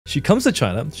She comes to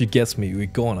China. She gets me. We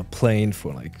go on a plane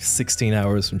for like 16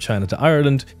 hours from China to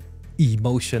Ireland.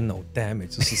 Emotional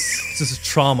damage. This is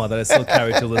trauma that I still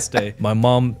carry to this day. My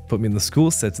mom put me in the school,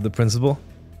 said to the principal,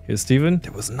 here's Steven.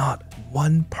 There was not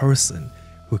one person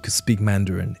who could speak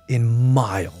Mandarin in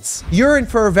miles. You're in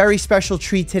for a very special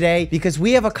treat today because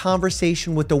we have a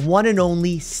conversation with the one and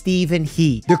only Steven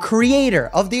He, the creator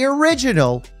of the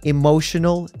original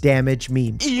emotional damage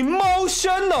meme.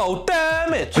 Emotional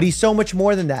damage! But he's so much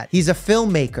more than that. He's a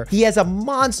filmmaker. He has a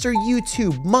monster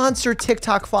YouTube, monster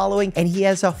TikTok following, and he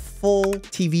has a full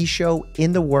TV show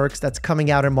in the works that's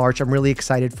coming out in March. I'm really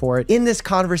excited for it. In this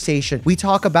conversation, we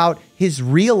talk about his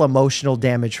real emotional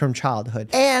damage from childhood.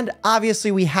 And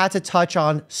obviously we had to touch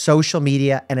on social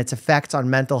media and its effects on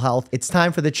mental health. It's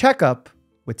time for the checkup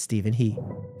with Steven He.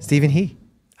 Steven He.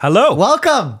 Hello.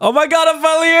 Welcome. Oh my God, I'm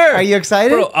finally here. Are you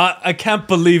excited? Bro, I can't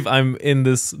believe I'm in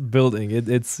this building.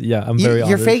 Yeah, I'm very honored.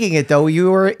 You're faking it though.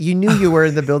 You knew you were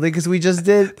in the building because we just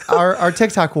did our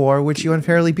TikTok war, which you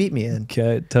unfairly beat me in. Can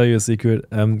I tell you a secret?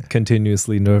 I'm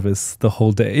continuously nervous the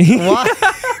whole day. Why?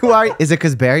 Why? Is it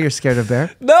because Bear? You're scared of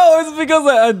Bear? No, it's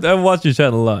because I watch your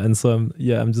channel a lot, and so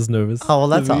I'm just nervous. Oh well,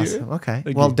 that's awesome. Okay.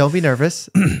 Well, don't be nervous.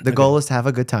 The goal is to have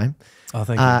a good time. Oh,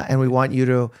 thank you. And we want you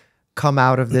to come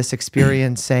out of this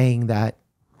experience saying that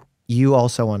you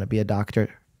also want to be a doctor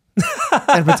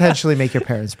and potentially make your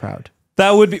parents proud.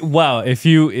 That would be wow. If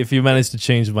you manage to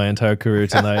change my entire career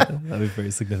tonight, that'd be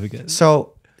very significant.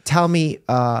 So tell me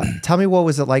what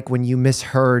was it like when you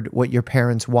misheard what your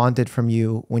parents wanted from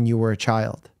you when you were a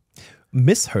child?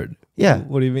 Misheard? Yeah.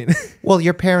 What do you mean? Well,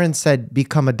 your parents said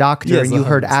become a doctor, yes, and you 100%.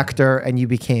 heard actor and you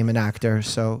became an actor.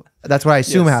 So that's what I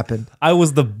assume happened. I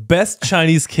was the best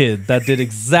Chinese kid that did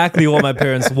exactly what my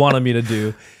parents wanted me to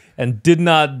do and did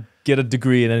not get a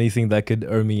degree in anything that could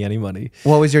earn me any money.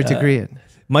 What was your degree in?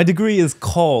 My degree is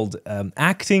called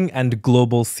Acting and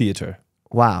Global Theatre.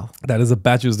 Wow. That is a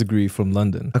bachelor's degree from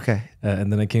London. Okay.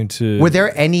 And then I came to... Were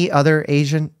there any other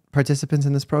Asian participants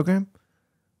in this program?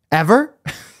 Ever?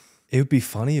 It would be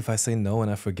funny if I say no and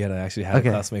I forget I actually had a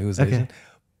classmate who's Asian. Okay.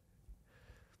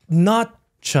 Not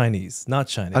Chinese. Not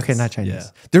Chinese. Okay, not Chinese. Yeah.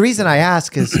 The reason I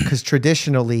ask is because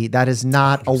traditionally that is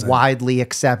not 100%. A widely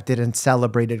accepted and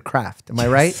celebrated craft. Am I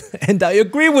right? And I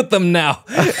agree with them now.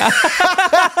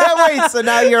 Wait, so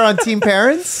now you're on Team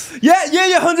Parents? Yeah,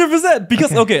 100%.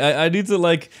 Because, I need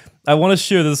to I want to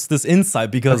share this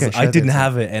insight because I didn't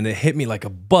have it and it hit me like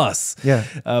a bus. Yeah.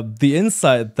 The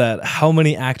insight that how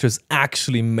many actors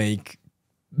actually make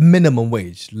minimum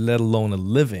wage, let alone a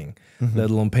living,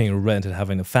 let alone paying rent and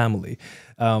having a family.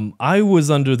 I was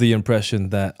under the impression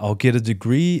that I'll get a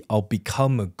degree, I'll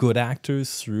become a good actor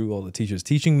through all the teachers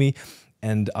teaching me,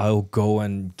 and I'll go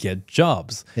and get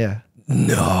jobs. Yeah.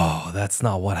 No, that's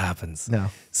not what happens.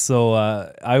 No. So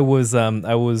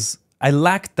I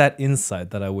lacked that insight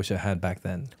that I wish I had back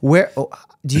then. Where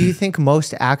do you think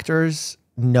most actors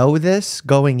know this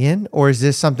going in, or is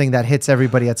this something that hits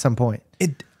everybody at some point?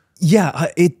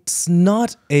 It's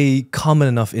not a common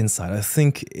enough insight. I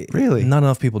think really not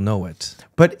enough people know it.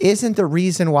 But isn't the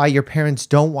reason why your parents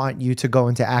don't want you to go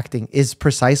into acting is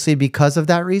precisely because of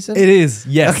that reason? It is,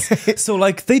 yes. Okay. So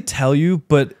they tell you,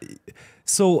 but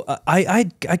so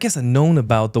I guess I've known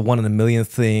about the 1 in a million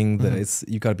thing, that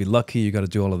you got to be lucky, you got to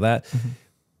do all of that.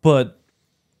 But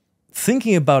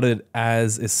thinking about it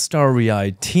as a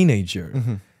starry-eyed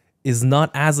teenager is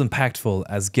not as impactful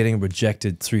as getting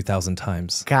rejected 3,000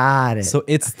 times. Got it. So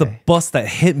it's the bus that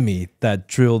hit me that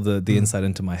drilled the insight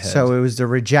into my head. So it was the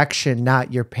rejection,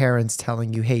 not your parents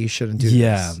telling you, hey, you shouldn't do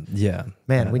this. Yeah.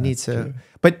 Man, we need to... True.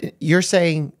 But you're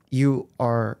saying you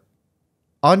are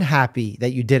unhappy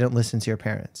that you didn't listen to your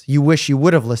parents. You wish you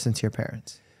would have listened to your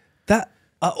parents.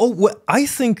 I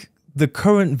think the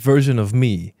current version of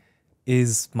me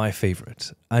is my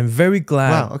favorite. I'm very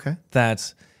glad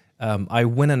that I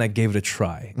went and I gave it a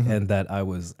try and that I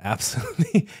was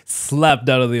absolutely slapped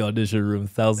out of the audition room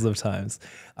thousands of times.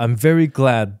 I'm very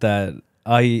glad that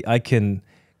I can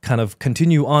kind of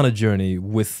continue on a journey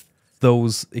with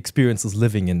those experiences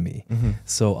living in me.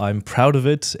 So I'm proud of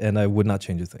it and I would not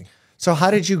change a thing. So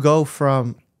how did you go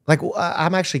from,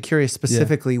 I'm actually curious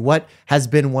specifically, what has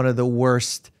been one of the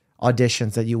worst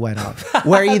auditions that you went on?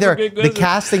 Where either the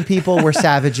casting people were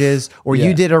savages or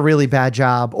you did a really bad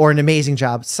job or an amazing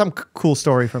job. Some cool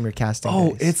story from your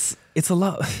casting days. It's a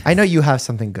lot. I know you have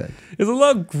something good. It's a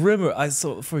lot grimmer.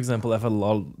 So, for example, I've had a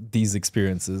lot of these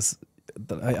experiences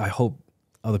that I hope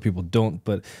other people don't,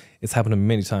 but it's happened to me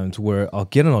many times where I'll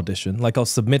get an audition, I'll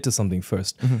submit to something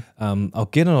first. I'll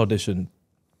get an audition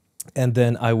And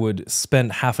then I would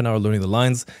spend half an hour learning the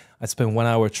lines. I'd spend 1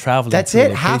 hour traveling. That's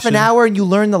it? Half an hour and you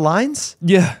learn the lines?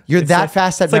 Yeah. You're that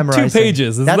fast at memorizing. Like 2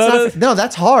 pages. No,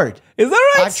 that's hard. Is that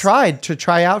right? I've tried to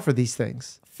try out for these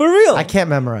things. For real? I can't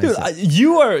memorize it.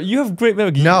 You have great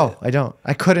memory. No, I don't.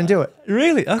 I couldn't do it.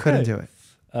 Really? Okay. Couldn't do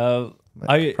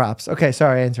it. Props. Okay,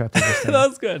 sorry, I interrupted you.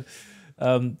 That's good.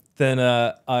 Then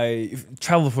I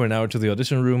travel for an hour to the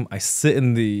audition room. I sit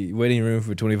in the waiting room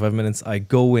for 25 minutes. I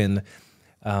go in.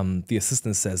 The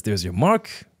assistant says, "There's your mark.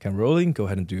 Camera rolling. Go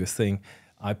ahead and do your thing."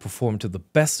 I perform to the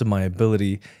best of my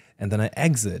ability, and then I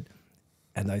exit.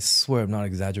 And I swear I'm not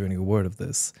exaggerating a word of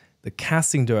this. The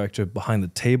casting director behind the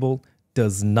table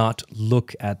does not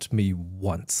look at me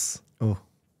once. Oh.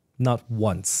 Not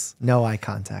once. No eye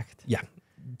contact. Yeah.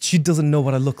 She doesn't know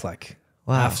what I look like.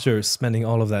 Wow. After spending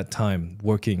all of that time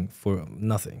working for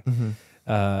nothing.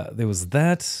 There was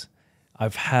that.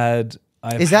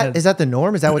 Is that the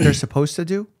norm? Is that what they're supposed to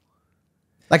do?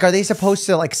 Like, are they supposed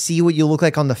to like see what you look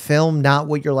like on the film, not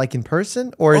what you're like in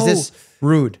person? Or is this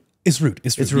rude? It's rude.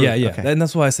 It's rude. It's rude. Yeah. Okay. And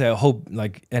that's why I say I hope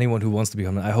like anyone who wants to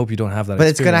become, I hope you don't have that But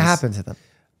experience. it's going to happen to them.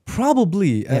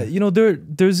 Probably. Yeah.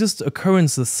 There's just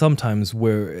occurrences sometimes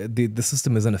where the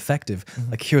system is ineffective.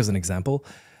 Like here's an example.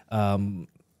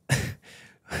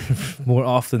 More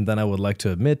often than I would like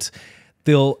to admit,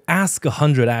 they'll ask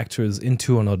 100 actors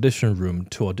into an audition room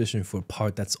to audition for a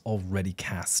part that's already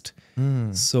cast.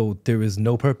 So there is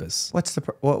no purpose. What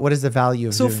is the value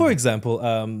of doing for that? example,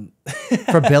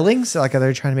 For billings? Like, are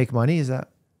they trying to make money? Is that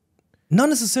not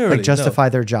necessarily like justify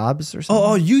their jobs or something?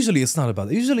 Oh, usually it's not about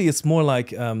that. Usually it's more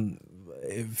like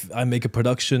if I make a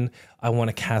production, I want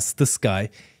to cast this guy.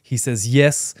 He says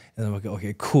yes, and I'm like,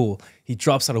 okay, cool. He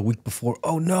drops out a week before.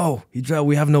 Oh no,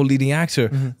 we have no leading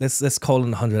actor. Let's call in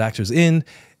 100 actors in,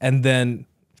 and then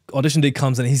audition day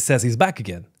comes and he says he's back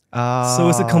again. So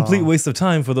it's a complete waste of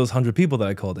time for those 100 people that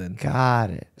I called in. Got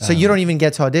it. So you don't even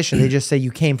get to audition. They just say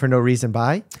you came for no reason.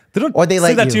 Bye. They don't or they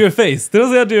say that you. to your face. They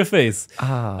don't say that to your face.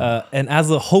 And as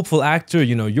a hopeful actor,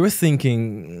 you're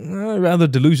thinking rather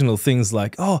delusional things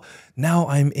like, oh, now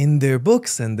I'm in their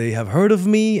books and they have heard of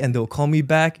me and they'll call me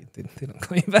back. They don't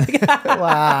call me back.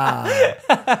 Wow.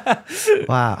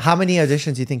 Wow. How many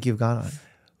auditions do you think you've gone on?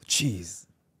 Jeez.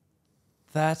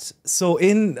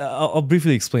 I'll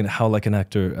briefly explain how like an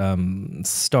actor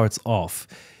starts off.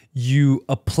 You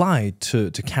apply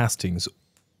to castings,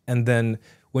 and then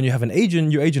when you have an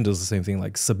agent, your agent does the same thing,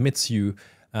 like submits you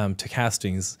to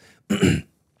castings.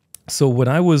 So when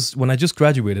I just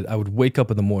graduated, I would wake up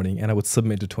in the morning and I would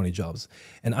submit to 20 jobs,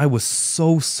 and I was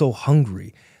so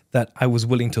hungry that I was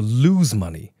willing to lose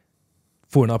money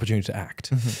for an opportunity to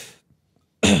act.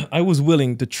 I was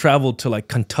willing to travel to like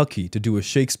Kentucky to do a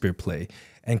Shakespeare play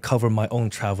and cover my own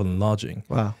travel and lodging.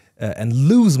 Wow. And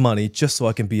lose money just so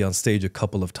I can be on stage a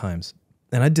couple of times.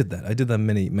 And I did that. I did that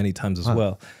many times as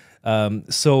well.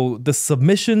 So the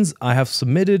submissions, I have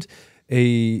submitted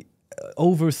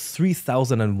over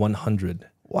 3,100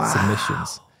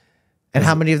 submissions. And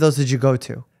how many of those did you go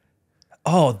to?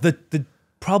 Oh, the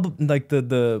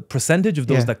percentage of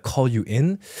those that call you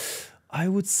in, I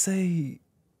would say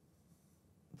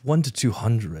 1 to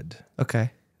 200. Okay.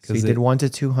 So you did 1 to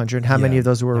 200. How many of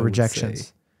those were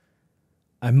rejections?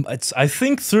 I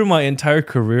think through my entire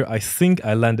career, I think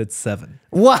I landed 7.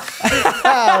 Wow,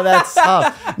 that's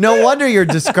tough. No wonder you're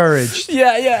discouraged.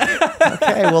 Yeah.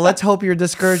 Okay, well, let's hope you're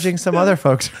discouraging some other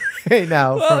folks right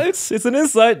now. Well, it's an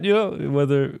insight,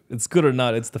 whether it's good or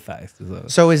not, it's the fact.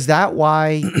 So is that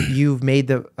why you've made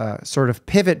the sort of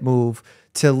pivot move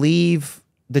to leave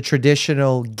the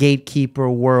traditional gatekeeper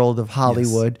world of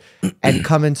Hollywood and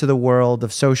come into the world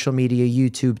of social media,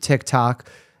 YouTube, TikTok,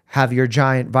 have your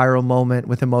giant viral moment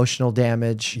with emotional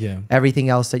damage, everything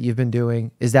else that you've been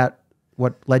doing? Is that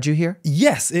what led you here?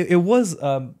 Yes, it was.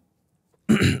 I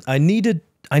needed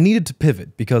to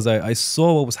pivot because I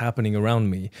saw what was happening around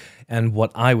me and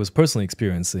what I was personally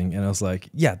experiencing. And I was like,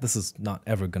 yeah, this is not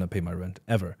ever going to pay my rent,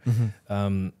 ever.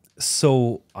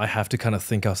 So I have to kind of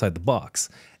think outside the box.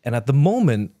 And at the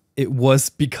moment, it was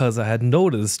because I had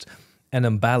noticed an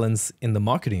imbalance in the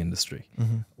marketing industry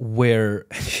where,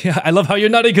 I love how you're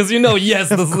nodding because yes,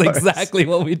 this is exactly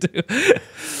what we do.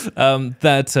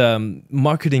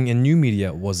 Marketing in new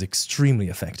media was extremely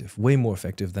effective, way more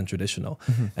effective than traditional.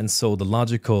 And so the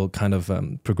logical kind of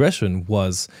progression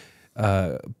was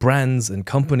brands and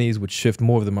companies would shift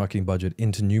more of the marketing budget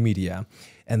into new media.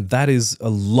 And that is a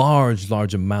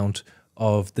large amount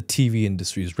of the TV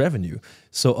industry's revenue.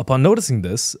 So upon noticing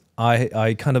this,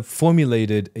 I kind of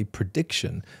formulated a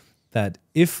prediction that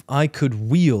if I could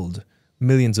wield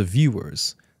millions of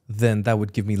viewers, then that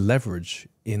would give me leverage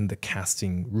in the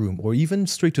casting room or even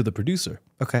straight to the producer.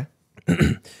 Okay.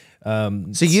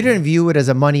 So you didn't view it as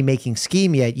a money-making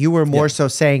scheme yet. You were more so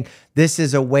saying, this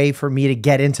is a way for me to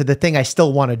get into the thing I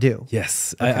still want to do.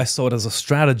 Yes, okay. I saw it as a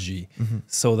strategy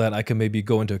so that I can maybe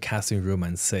go into a casting room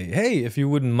and say, hey, if you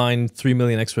wouldn't mind 3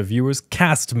 million extra viewers,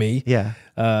 cast me. Yeah.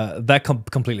 That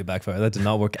completely backfired. That did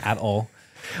not work at all.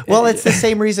 Well, it's the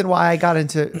same reason why I got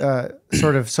into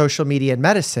sort of social media and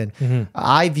medicine.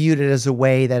 I viewed it as a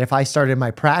way that if I started my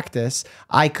practice,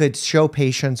 I could show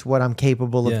patients what I'm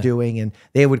capable of doing, and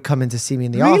they would come in to see me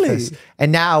in the office.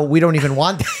 And now we don't even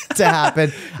want that to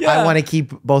happen. I want to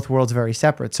keep both worlds very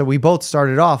separate. So we both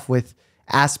started off with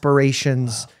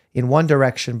aspirations in one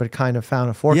direction, but kind of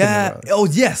found a fork in the road. Oh,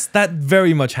 yes, that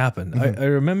very much happened. I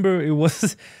remember it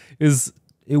was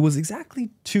exactly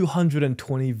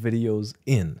 220 videos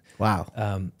in.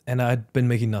 Wow. And I'd been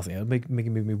making nothing. I'd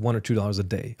making maybe $1 or $2 a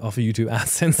day off of YouTube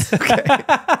AdSense.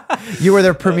 Okay. You were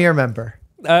their premier member.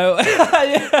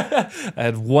 I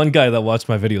had one guy that watched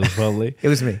my videos, probably. It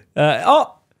was me.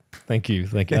 Thank you.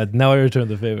 Now I return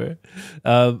the favor.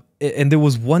 And there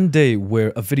was one day where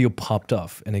a video popped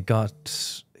off and it got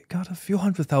a few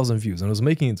 100,000 views and it was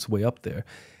making its way up there.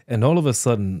 And all of a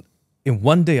sudden, in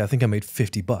one day, I think I made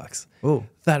 $50. Ooh.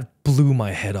 That blew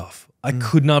my head off. I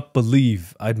could not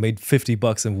believe I'd made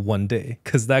 $50 in one day,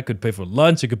 because that could pay for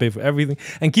lunch, it could pay for everything.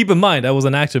 And keep in mind, I was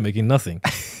an actor making nothing.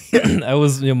 I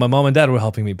was, my mom and dad were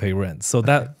helping me pay rent. So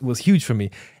that was huge for me.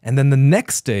 And then the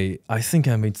next day, I think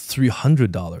I made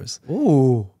 $300.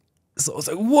 Ooh. So I was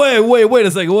like, wait a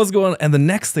second, what's going on? And the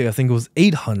next day, I think it was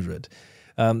 $800.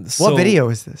 What video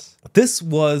is this? This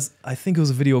was, I think it was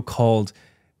a video called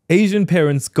Asian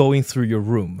Parents Going Through Your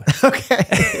Room.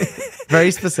 Okay.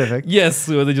 Very specific. Yes,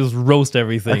 where they just roast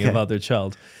everything about their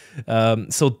child.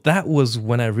 So that was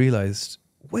when I realized,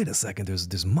 wait a second,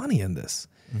 there's money in this.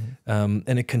 And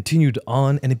it continued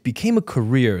on, and it became a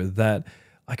career that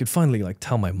I could finally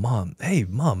tell my mom, hey,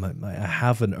 mom, I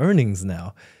have an earnings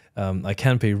now. I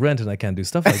can pay rent and I can do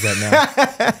stuff like that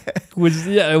now. Which,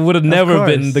 it would have never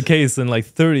been the case in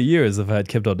 30 years if I had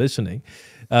kept auditioning.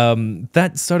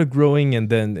 That started growing, and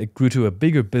then it grew to a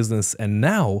bigger business. And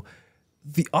now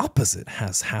the opposite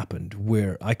has happened,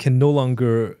 where I can no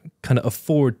longer kind of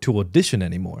afford to audition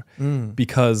anymore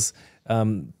because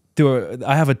I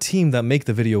have a team that make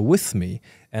the video with me,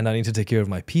 and I need to take care of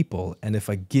my people. And if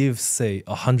I give, say,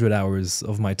 100 hours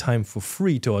of my time for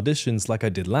free to auditions like I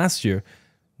did last year,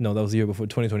 no, that was the year before,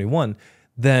 2021,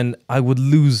 then I would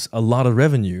lose a lot of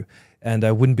revenue and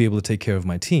I wouldn't be able to take care of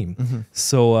my team.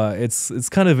 So it's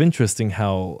kind of interesting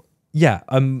how,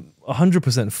 I'm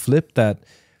 100% flipped that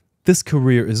this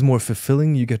career is more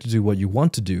fulfilling. You get to do what you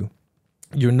want to do.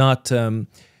 You're not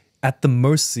at the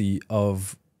mercy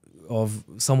of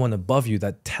someone above you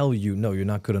that tell you, no, you're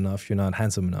not good enough, you're not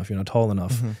handsome enough, you're not tall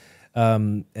enough.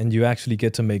 And you actually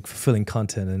get to make fulfilling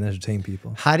content and entertain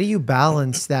people. How do you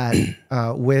balance that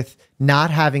with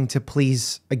not having to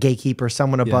please a gatekeeper,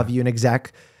 someone above you, an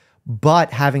exec,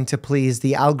 but having to please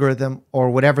the algorithm or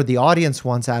whatever the audience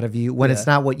wants out of you when it's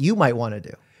not what you might want to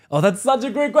do? Oh, that's such a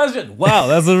great question. Wow,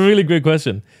 that's a really great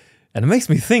question. And it makes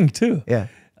me think too. Yeah.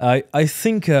 I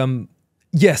think,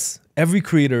 yes, every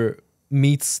creator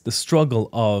meets the struggle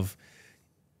of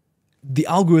the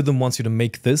algorithm wants you to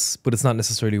make this, but it's not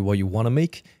necessarily what you want to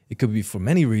make. It could be for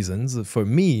many reasons. For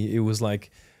me, it was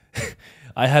like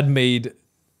I had made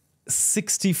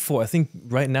 64, I think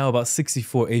right now about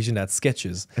 64 Asian dad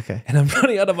sketches. Okay. And I'm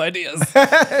running out of ideas.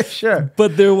 Sure.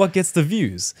 But they're what gets the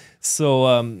views.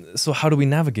 So so how do we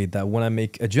navigate that? When I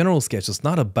make a general sketch that's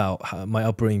not about my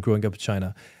upbringing growing up in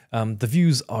China, the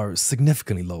views are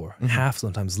significantly lower, half,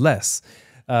 sometimes less.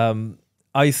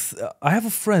 I have a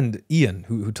friend, Ian,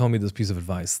 who told me this piece of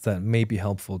advice that may be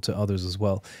helpful to others as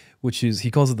well, which is,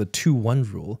 he calls it the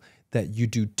 2-1 rule, that you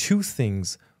do 2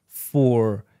 things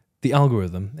for the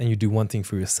algorithm and you do 1 thing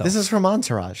for yourself. This is from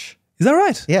Entourage. Is that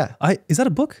right? Yeah. Is that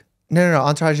a book? No.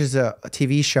 Entourage is a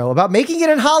TV show about making it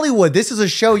in Hollywood. This is a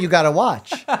show you got to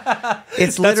watch.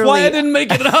 It's literally... That's why I didn't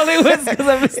make it in Hollywood.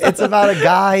 It's about a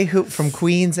guy from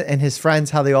Queens and his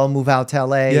friends, how they all move out to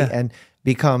LA and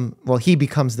he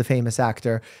becomes the famous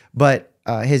actor, but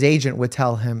his agent would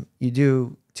tell him, you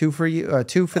do 2 for you,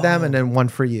 2 for them, and then 1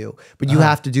 for you, but you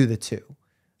have to do the 2.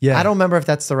 Yeah, I don't remember if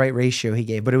that's the right ratio he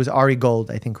gave, but it was Ari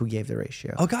Gold, I think, who gave the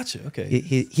ratio. Oh, gotcha. Okay.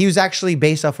 He was actually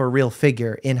based off a real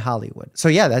figure in Hollywood. So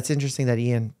yeah, that's interesting that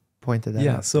Ian pointed that out.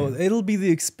 Yeah, so it'll be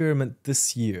the experiment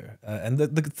this year, and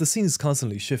the scene is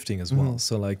constantly shifting as well.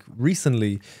 So like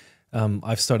recently,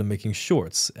 I've started making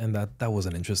shorts, and that was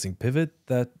an interesting pivot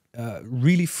that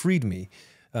really freed me,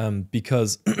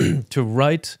 because to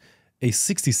write a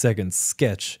 60-second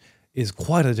sketch is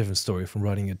quite a different story from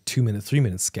writing a 2-minute,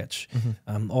 3-minute sketch.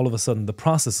 All of a sudden, the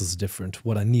process is different.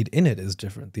 What I need in it is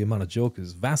different. The amount of joke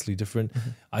is vastly different.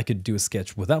 I could do a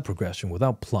sketch without progression,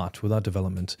 without plot, without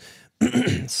development.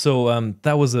 So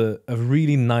that was a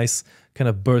really nice kind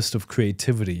of burst of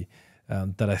creativity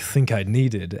that I think I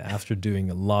needed after doing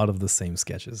a lot of the same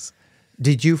sketches.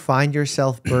 Did you find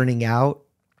yourself burning out?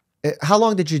 How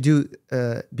long did you do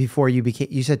before you became,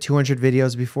 you said 200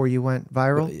 videos before you went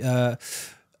viral?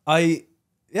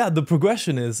 The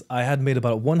progression is I had made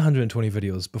about 120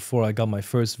 videos before I got my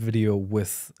first video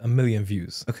with 1 million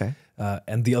views. Okay.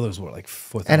 And the others were like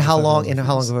 4,000. And how long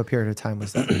of a period of time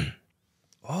was that?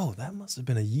 Oh, that must have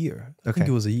been a year. I think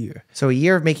it was a year. So a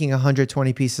year of making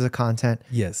 120 pieces of content.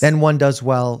 Yes. Then one does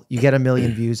well, you get 1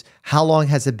 million views. How long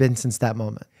has it been since that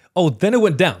moment? Oh, then it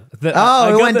went down.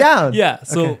 It went down. Yeah.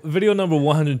 So video number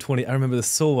 120, I remember this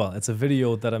so well. It's a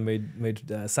video that I made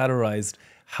satirized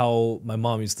how my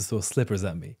mom used to throw slippers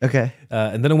at me. Okay.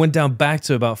 And then it went down back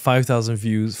to about 5,000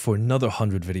 views for another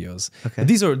 100 videos. Okay.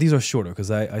 These are shorter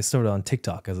because I started on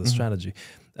TikTok as a strategy.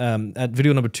 At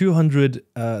video number 200,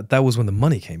 that was when the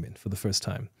money came in for the first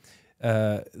time.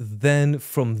 Then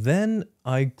from then,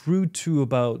 I grew to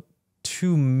about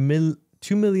 2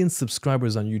 million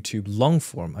subscribers on YouTube, long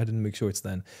form. I didn't make shorts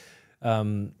then.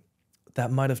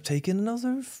 That might have taken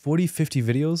another 40, 50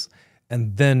 videos.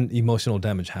 And then emotional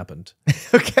damage happened.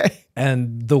 Okay.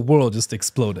 And the world just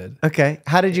exploded. Okay.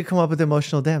 How did you come up with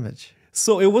emotional damage?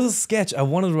 So it was a sketch. I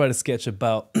wanted to write a sketch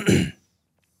about...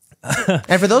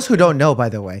 And for those who don't know, by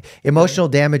the way, emotional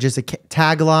damage is a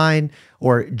tagline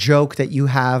or joke that you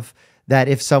have that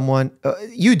if someone...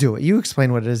 you do it. You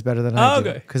explain what it is better than I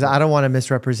do. Because I don't want to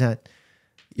misrepresent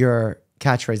your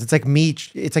catchphrase. It's like me.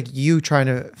 It's like you trying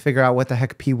to figure out what the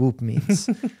heck P-whoop means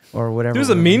or whatever. There's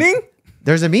a meaning?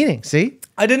 There's a meaning. See?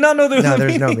 I did not know there was a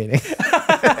meaning. No, there's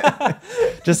no meaning.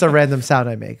 Just a random sound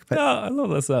I make. But. No, I love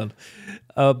that sound.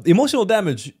 Emotional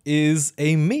damage is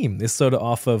a meme. It started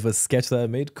off of a sketch that I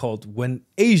made called When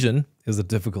Asian is a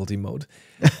Difficulty Mode.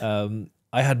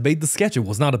 I had made the sketch. It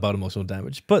was not about emotional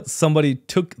damage, but somebody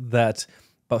took that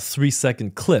about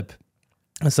 3-second clip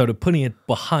and started putting it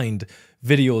behind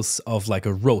videos of like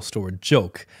a roast or a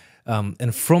joke.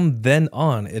 And from then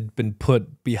on, it'd been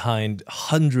put behind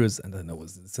hundreds, and then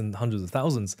it's in hundreds of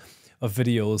thousands of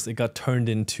videos. It got turned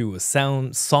into a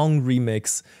song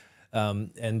remix.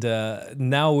 And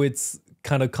now it's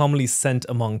kind of commonly sent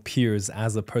among peers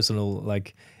as a personal,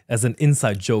 like, as an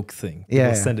inside joke thing.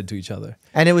 People send it to each other.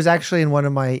 And it was actually in one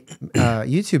of my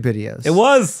YouTube videos. It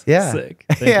was? Yeah. Sick.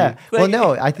 Thank you. Well,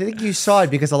 no, I think you saw it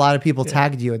because a lot of people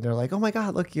tagged you and they're like, oh my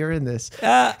God, look, you're in this.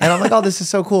 And I'm like, oh, this is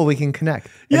so cool. We can connect.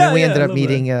 And then we ended up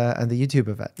meeting at the YouTube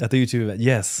event. At the YouTube event,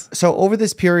 yes. So over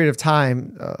this period of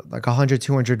time, like 100,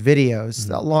 200 videos,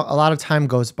 a lot of time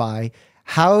goes by.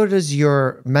 How does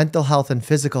your mental health and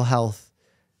physical health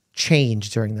change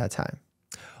during that time?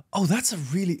 Oh, that's a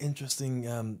really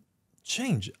interesting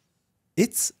change.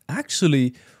 It's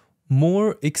actually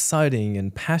more exciting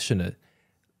and passionate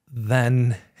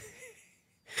than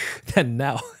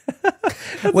now.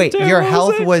 Wait, your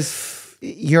health was,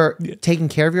 you're taking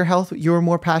care of your health? You were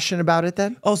more passionate about it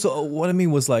then? Oh, so what I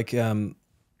mean was like in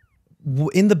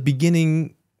the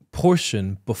beginning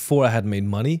portion before I had made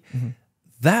money,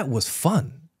 that was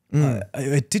fun.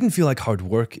 It didn't feel like hard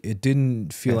work. It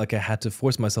didn't feel like I had to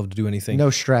force myself to do anything. No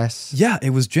stress. Yeah, it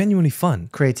was genuinely fun.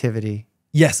 Creativity.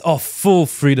 Yes, full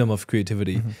freedom of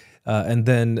creativity. And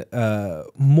then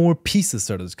more pieces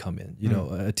started to come in. You know,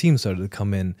 a team started to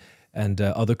come in, and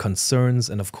other concerns,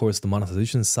 and of course the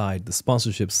monetization side, the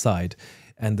sponsorship side,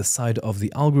 and the side of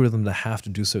the algorithm that have to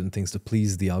do certain things to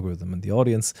please the algorithm and the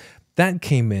audience. That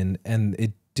came in, and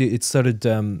it started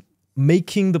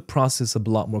making the process a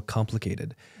lot more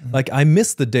complicated. Like I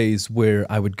miss the days where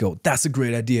I would go, that's a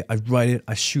great idea. I write it,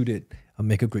 I shoot it, I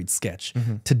make a great sketch.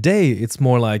 Today, it's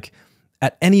more like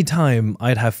at any time,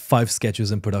 I'd have 5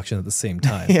 sketches in production at the same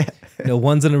time. You know,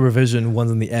 one's in a revision,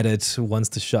 one's in the edit, one's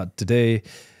to shot today.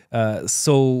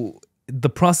 So the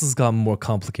process got more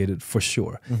complicated for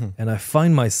sure. And I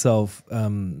find myself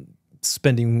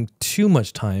spending too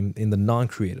much time in the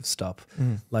non-creative stuff,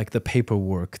 like the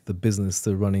paperwork, the business,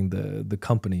 the running the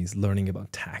companies, learning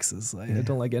about taxes. I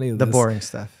don't like any of the this. boring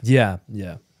stuff. Yeah.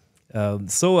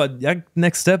 So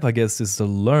next step, I guess, is to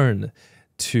learn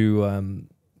to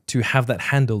have that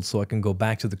handled so I can go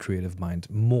back to the creative mind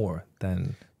more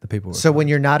than the paperwork. So when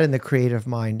you're not in the creative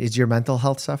mind, is your mental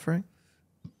health suffering?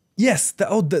 Yes.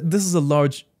 This is a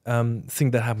large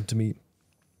thing that happened to me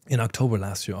in October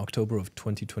last year, October of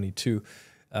 2022,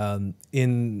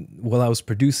 while I was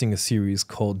producing a series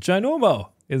called Ginormo.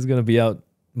 It's going to be out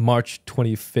March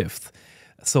 25th.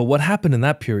 So what happened in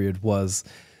that period was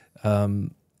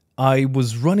I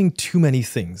was running too many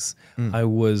things. I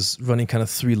was running kind of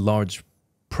 3 large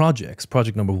projects.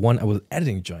 Project number 1, I was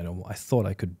editing Gyno. I thought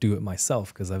I could do it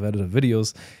myself because I've edited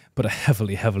videos, but I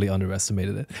heavily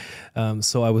underestimated it.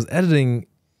 So I was editing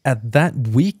at that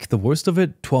week, the worst of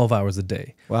it, 12 hours a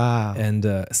day. Wow.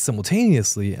 And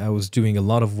simultaneously, I was doing a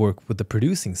lot of work with the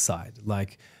producing side,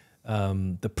 like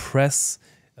the press,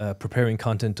 preparing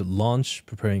content to launch,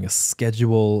 preparing a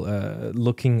schedule,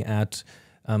 looking at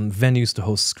venues to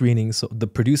host screenings, so the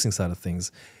producing side of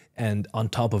things. And on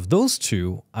top of those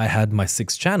 2, I had my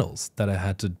 6 channels that I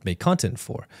had to make content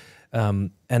for.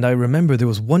 And I remember there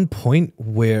was one point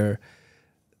where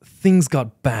things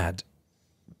got bad.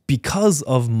 Because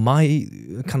of my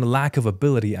kind of lack of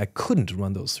ability, I couldn't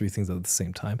run those 3 things at the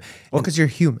same time. Well, because you're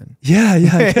human. Yeah,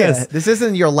 I guess. This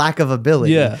isn't your lack of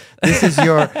ability. Yeah. This is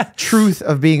your truth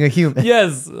of being a human.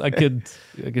 Yes, I could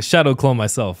shadow clone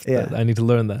myself. Yeah. I need to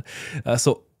learn that.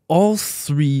 So all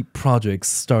 3 projects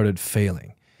started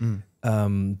failing.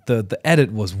 The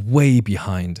edit was way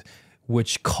behind,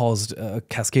 which caused a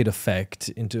cascade effect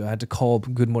into I had to call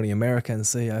Good Morning America and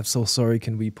say, I'm so sorry,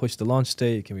 can we push the launch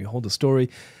date? Can we hold the story?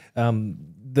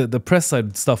 The press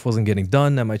side stuff wasn't getting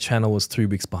done, and my channel was 3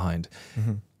 weeks behind.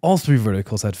 All 3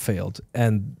 verticals had failed.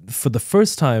 And for the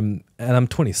first time, and I'm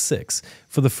 26,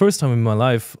 for the first time in my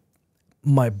life,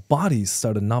 my body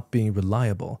started not being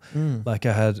reliable. Like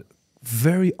I had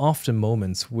very often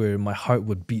moments where my heart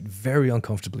would beat very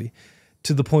uncomfortably,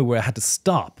 to the point where I had to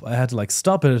stop. I had to like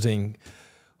stop editing,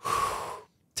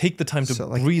 take the time to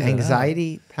breathe.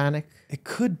 Anxiety, panic. It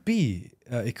could be.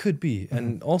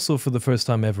 And also for the first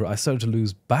time ever, I started to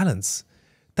lose balance.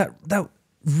 That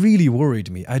really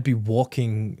worried me. I'd be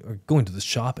walking or going to the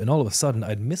shop, and all of a sudden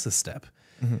I'd miss a step.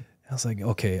 I was like,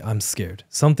 okay, I'm scared.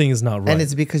 Something is not right. And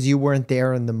it's because you weren't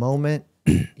there in the moment.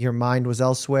 Your mind was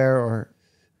elsewhere, or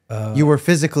you were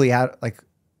physically out, like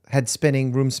head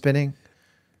spinning, room spinning.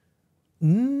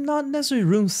 Not necessarily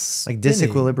room spinning. Like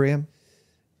disequilibrium?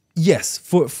 Yes,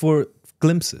 for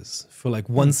glimpses, for like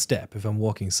one step if I'm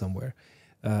walking somewhere.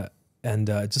 And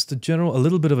just a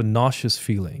little bit of a nauseous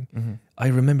feeling. I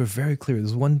remember very clearly,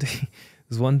 there's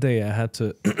one day I had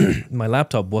to, my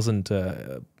laptop wasn't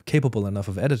capable enough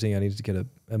of editing. I needed to get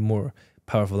a more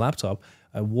powerful laptop.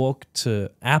 I walked to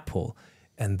Apple,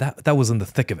 and that was in the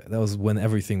thick of it. That was when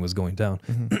everything was going down.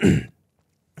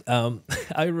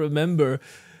 I remember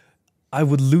I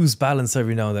would lose balance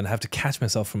every now and then. I have to catch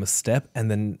myself from a step.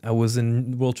 And then I was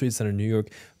in World Trade Center, New York.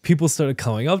 People started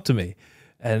coming up to me.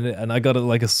 And I got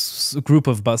a group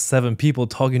of about 7 people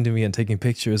talking to me and taking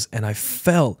pictures. And I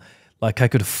felt like I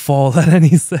could fall at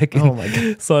any second. Oh my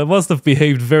God. So I must have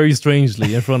behaved very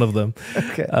strangely in front of them.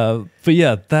 Okay. But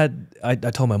yeah, I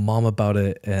told my mom about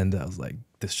it. And I was like,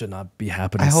 this should not be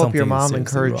happening. I hope your mom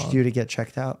encouraged you to get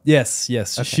checked out. Yes.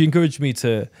 Okay. She encouraged me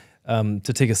to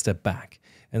take a step back.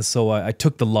 And so I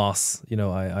took the loss. You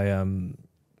know,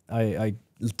 I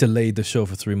delayed the show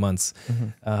for 3 months.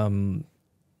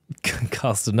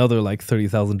 Cost another like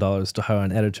 $30,000 to hire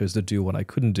on editors to do what I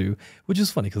couldn't do, which is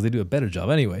funny because they do a better job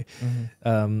anyway.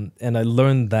 And I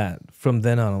learned that from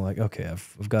then on. I'm like, okay,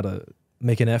 I've got to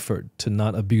make an effort to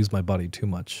not abuse my body too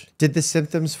much. Did the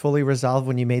symptoms fully resolve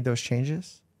when you made those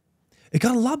changes? It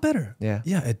got a lot better. Yeah,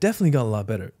 it definitely got a lot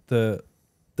better. The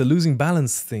losing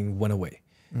balance thing went away.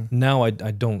 Now I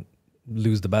don't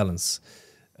lose the balance.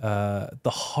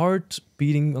 The heart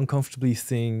beating uncomfortably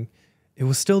thing, it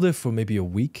was still there for maybe a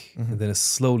week, and then it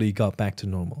slowly got back to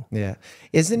normal. Yeah.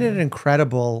 Isn't it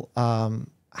incredible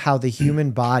how the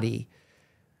human body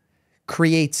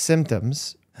creates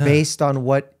symptoms based on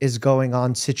what is going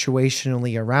on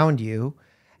situationally around you?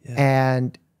 Yeah.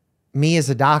 And me as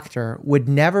a doctor would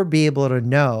never be able to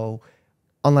know,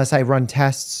 unless I run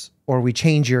tests or we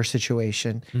change your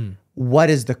situation, what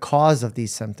is the cause of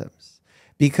these symptoms.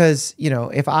 Because, you know,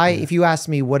 if you ask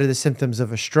me what are the symptoms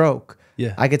of a stroke,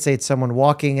 I could say it's someone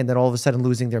walking and then all of a sudden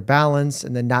losing their balance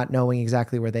and then not knowing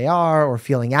exactly where they are or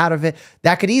feeling out of it.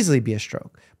 That could easily be a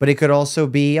stroke, but it could also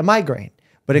be a migraine,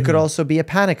 but it could also be a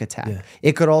panic attack. Yeah.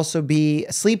 It could also be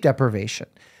sleep deprivation.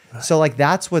 Right. So like,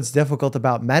 that's what's difficult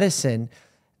about medicine.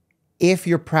 If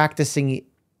you're practicing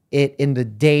it in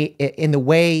the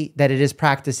way that it is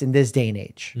practiced in this day and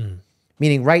age,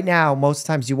 meaning right now, most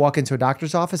times you walk into a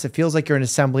doctor's office, it feels like you're an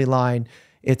assembly line.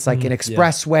 It's like an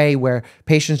expressway where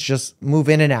patients just move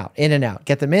in and out,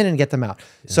 get them in and get them out.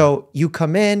 Yeah. So you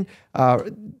come in,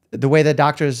 the way that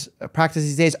doctors practice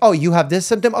these days, oh, you have this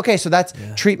symptom? Okay, so that's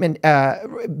treatment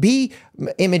B,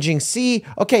 imaging C.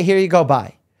 Okay, here you go,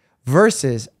 bye.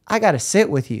 Versus I got to sit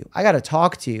with you. I got to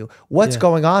talk to you. What's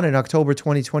going on in October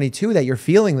 2022 that you're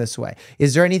feeling this way?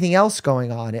 Is there anything else going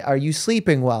on? Are you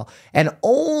sleeping well? And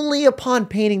only upon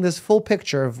painting this full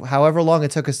picture of however long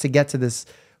it took us to get to this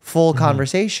full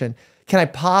conversation, can I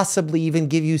possibly even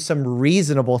give you some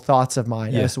reasonable thoughts of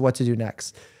mine as to what to do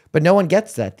next? But no one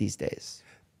gets that these days.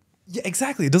 Yeah,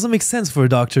 exactly. It doesn't make sense for a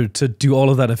doctor to do all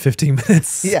of that in 15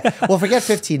 minutes. Yeah. Well, forget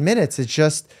 15 minutes. It's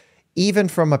just, even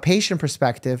from a patient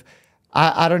perspective,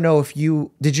 I don't know if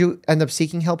did you end up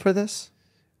seeking help for this?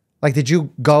 Like, did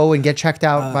you go and get checked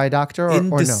out by a doctor or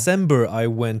no? In December, I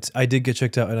did get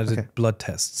checked out and I did blood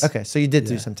tests. Okay, so you did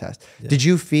do some tests. Yeah. Did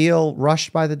you feel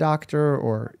rushed by the doctor,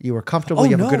 or you were comfortable?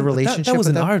 You have a good relationship that was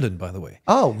with in them? Ireland, by the way.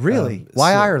 Oh, really?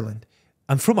 Why Ireland?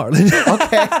 I'm from Ireland.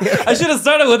 Okay. I should have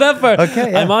started with that part.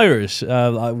 Okay, yeah. I'm Irish.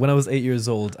 When I was 8 years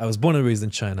old, I was born and raised in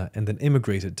China and then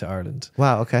immigrated to Ireland.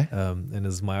 Wow, okay. And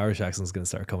as my Irish accent is going to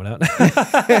start coming out.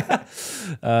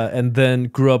 And then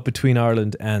grew up between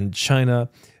Ireland and China.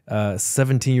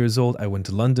 17 years old, I went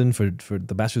to London for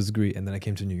the bachelor's degree, and then I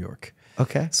came to New York.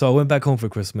 Okay. So I went back home for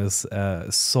Christmas,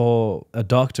 saw a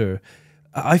doctor.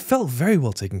 I felt very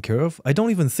well taken care of. I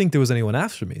don't even think there was anyone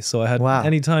after me. So I had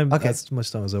any time, as much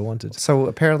time as I wanted. So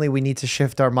apparently we need to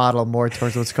shift our model more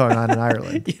towards what's going on in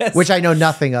Ireland, which I know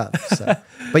nothing of. So.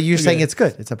 But you're saying it's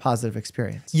good. It's a positive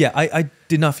experience. Yeah, I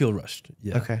did not feel rushed.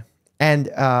 Yeah. Okay. And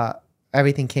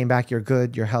everything came back. You're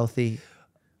good. You're healthy.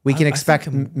 We can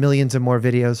expect millions of more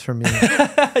videos from you.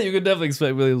 You can definitely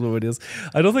expect millions more videos.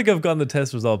 I don't think I've gotten the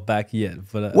test result back yet.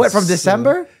 But what, from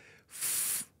December?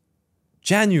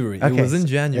 January. Okay. It was in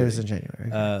January. It was in January.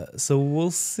 So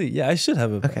we'll see. Yeah, I should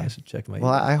have I should check my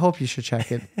email. Well, I hope you should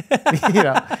check it.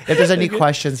 If there's any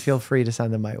questions, feel free to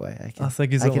send them my way.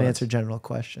 Thank you so much. I can answer general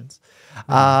questions.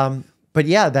 But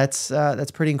yeah, that's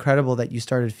pretty incredible that you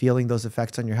started feeling those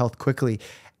effects on your health quickly.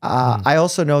 I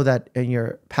also know that in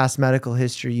your past medical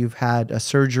history, you've had a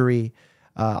surgery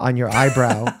on your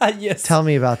eyebrow. Yes. Tell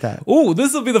me about that. Oh,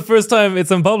 this will be the first time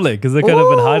it's in public because they could have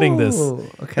been hiding this.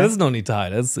 Okay. There's no need to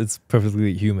hide. It's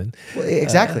perfectly human. Well,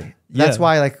 exactly. That's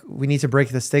why we need to break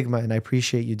the stigma, and I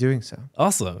appreciate you doing so.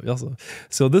 Awesome.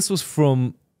 So this was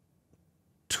from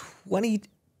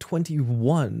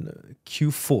 2021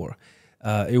 Q4.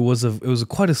 It was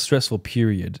quite a stressful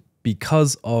period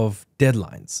because of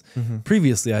deadlines.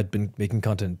 Previously, I'd been making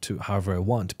content to however I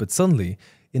want, but suddenly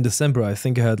in December, I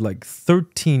think I had like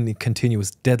 13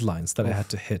 continuous deadlines that I had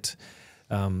to hit.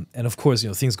 And of course,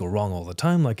 things go wrong all the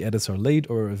time, like edits are late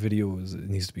or a video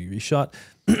needs to be reshot,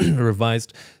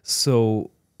 revised.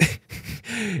 So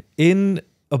in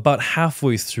about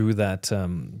halfway through that,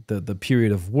 the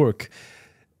period of work,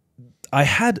 I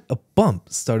had a bump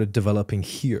started developing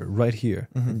here, right here.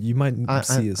 You might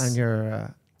see this. On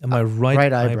your my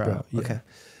right eyebrow. Yeah. Okay.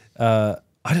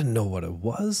 I didn't know what it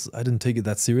was. I didn't take it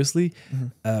that seriously.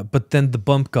 But then the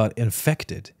bump got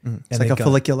infected. It's like a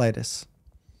folliculitis.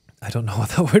 I don't know what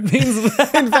that word means.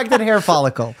 Infected hair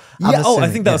follicle. I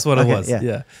think that's what it was.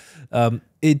 Yeah.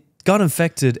 It got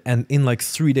infected, and in like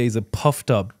 3 days, it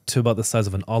puffed up to about the size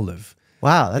of an olive.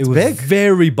 Wow, that's big. It was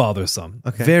very bothersome.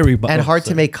 Okay. Very bothersome. And hard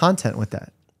to make content with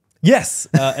that. Yes,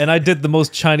 and I did the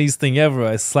most Chinese thing ever.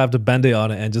 I slapped a Band-Aid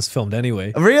on it and just filmed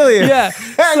anyway. Really? Yeah.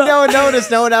 So, no one noticed.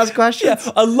 No one asked questions.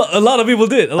 Yeah, a lot of people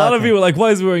did. A lot of people were like,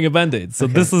 "Why is he wearing a Band-Aid?" So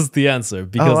this is the answer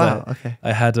because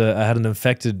I had an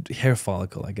infected hair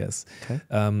follicle, I guess. Okay.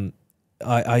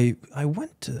 I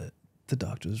went to the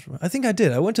doctors. I think I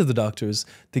did. I went to the doctors.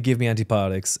 They gave me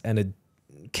antibiotics, and it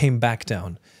came back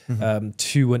down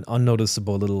to an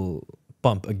unnoticeable little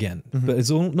bump again, but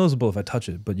it's noticeable if I touch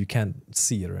it, but you can't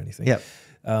see it or anything. Yeah.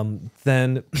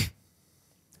 Then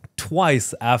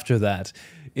twice after that,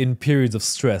 in periods of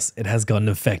stress, it has gotten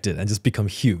infected and just become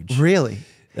huge. Really?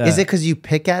 Is it because you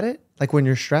pick at it? Like when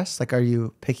you're stressed? Like, are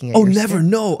you picking at your skin? Never.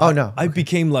 No. Oh, no. I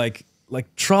became like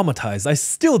traumatized. I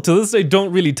still, to this day,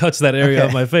 don't really touch that area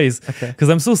of my face because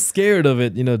I'm so scared of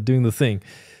it, doing the thing.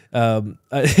 And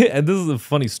this is a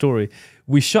funny story.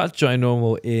 We shot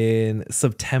Ginormal in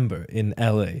September in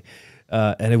LA,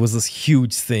 and it was this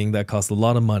huge thing that cost a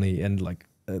lot of money, and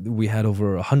we had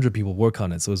over 100 people work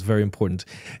on it, so it was very important.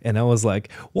 And I was like,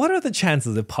 what are the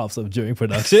chances it pops up during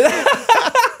production?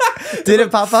 Did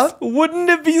it pop up? Wouldn't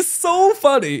it be so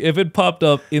funny if it popped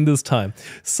up in this time?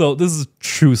 So this is a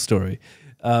true story.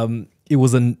 It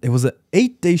was an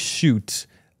 8-day shoot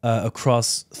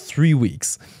across 3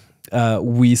 weeks.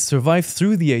 We survived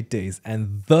through the 8 days,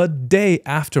 and the day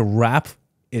after wrap,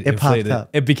 it inflated. Popped up.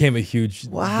 It became a huge.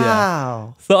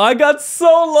 Wow. Yeah. So I got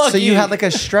so lucky. So you had like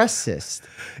a stress cyst.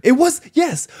 It was,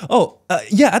 yes. Oh,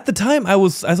 yeah. At the time, I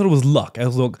thought it was luck. I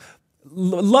was like,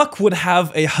 luck would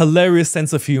have a hilarious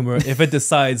sense of humor if it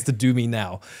decides to do me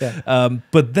now. Yeah.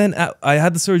 But then I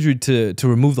had the surgery to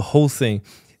remove the whole thing.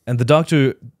 And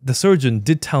the surgeon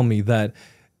did tell me that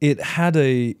it had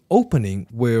a opening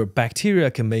where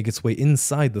bacteria can make its way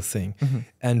inside the thing.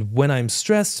 And when I'm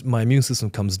stressed, my immune system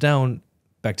comes down,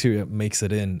 bacteria makes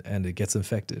it in and it gets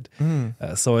infected.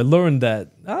 So I learned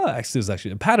that actually there's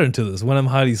actually a pattern to this. When I'm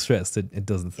highly stressed, it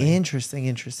does the thing. Interesting.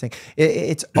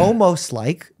 It's almost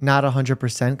like, not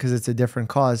 100% because it's a different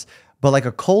cause, but like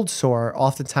a cold sore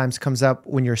oftentimes comes up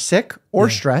when you're sick or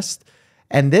stressed.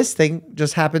 And this thing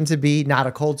just happened to be not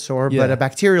a cold sore, but a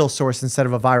bacterial source instead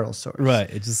of a viral source. Right.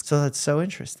 It just so that's so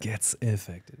interesting. Gets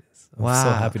infected. I'm so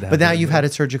happy to have But now you've had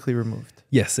it surgically removed.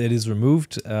 Yes, it is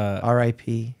removed.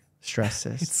 R.I.P. Stress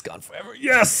cyst. It's gone forever.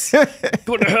 Yes.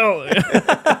 Go to hell.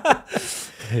 I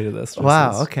hated that stress cyst.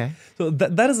 Wow. Okay. So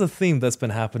that is a theme that's been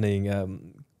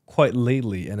happening quite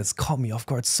lately, and it's caught me off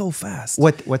guard so fast.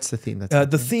 What's the theme? That's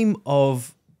the theme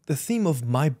of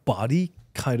my body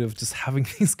kind of just having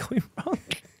things going wrong.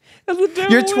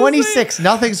 You're 26.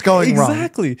 Nothing's going wrong.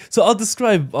 Exactly. So I'll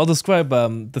describe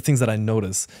the things that I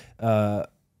notice. For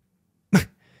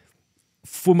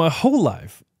my whole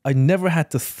life, I never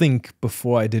had to think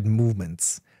before I did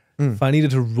movements. If I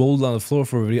needed to roll on the floor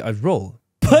for a video, I'd roll.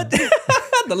 But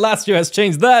the last year has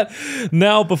changed that.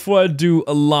 Now, before I do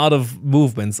a lot of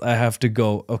movements, I have to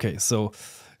go, okay, so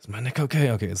is my neck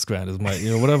okay? Okay, it's grand. Is my,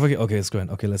 whatever, okay, it's grand.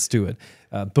 Okay, let's do it.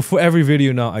 Before every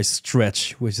video now, I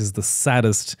stretch, which is the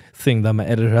saddest thing that my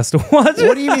editor has to watch.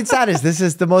 What do you mean saddest? This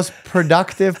is the most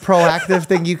productive, proactive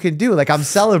thing you can do. Like, I'm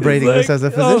celebrating this as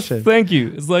a physician. Oh, thank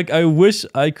you. It's like, I wish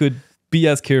I could be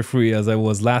as carefree as I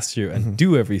was last year and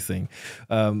do everything.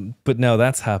 But now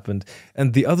that's happened.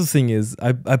 And the other thing is,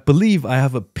 I believe I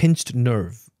have a pinched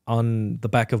nerve on the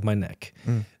back of my neck.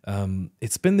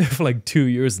 It's been there for like 2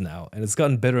 years now, and it's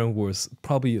gotten better and worse,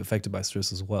 probably affected by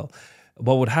stress as well.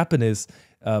 What would happen is,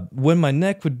 when my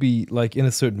neck would be like in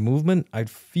a certain movement, I'd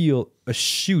feel a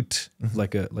shoot,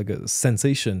 like a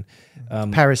sensation.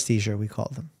 Paresthesia, we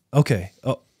call them. Okay.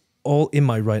 All in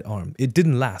my right arm. It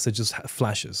didn't last. It just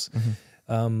flashes.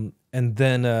 And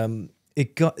then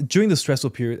it got during the stressful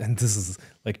period, and this is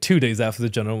like 2 days after the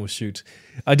general shoot,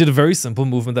 I did a very simple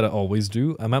movement that I always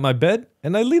do. I'm at my bed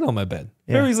and I lean on my bed.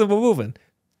 Very simple movement.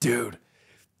 Dude,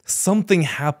 something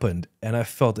happened and I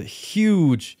felt a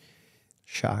huge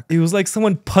shock. It was like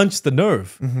someone punched the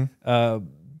nerve.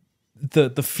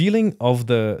 The feeling of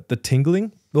the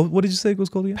tingling. What did you say it was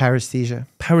called again? Paresthesia.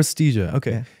 Paresthesia.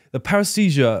 Okay. Yeah. The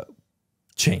paresthesia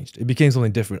changed. It became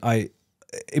something different.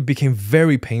 It became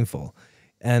very painful.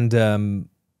 And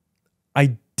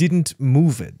I didn't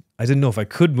move it. I didn't know if I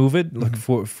could move it. Like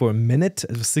for a minute,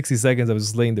 it was 60 seconds, I was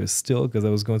just laying there still because I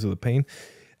was going through the pain.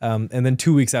 And then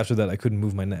 2 weeks after that, I couldn't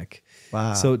move my neck.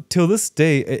 Wow. So till this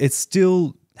day, it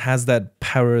still has that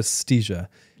paresthesia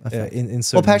in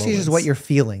certain paresthesia moments. is what you're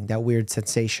feeling, that weird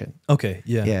sensation. Okay,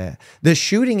 yeah. Yeah. The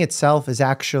shooting itself is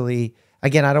actually,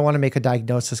 again, I don't want to make a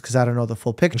diagnosis because I don't know the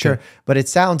full picture, but it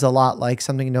sounds a lot like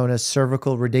something known as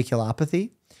cervical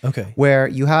radiculopathy. Okay. Where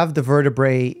you have the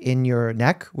vertebrae in your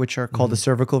neck, which are called the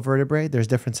cervical vertebrae. There's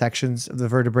different sections of the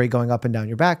vertebrae going up and down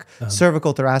your back.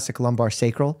 Cervical, thoracic, lumbar,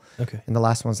 sacral. Okay. And the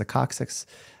last one's the coccyx,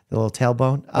 the little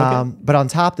tailbone. But on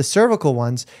top, the cervical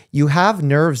ones, you have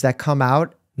nerves that come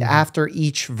out after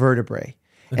each vertebrae.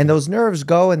 And those nerves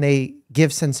go and they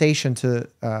give sensation to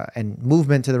and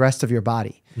movement to the rest of your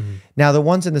body. Now, the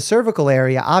ones in the cervical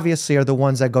area obviously are the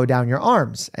ones that go down your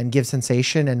arms and give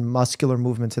sensation and muscular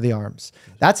movement to the arms.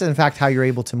 That's in fact how you're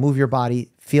able to move your body,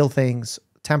 feel things,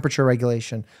 temperature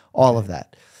regulation, all of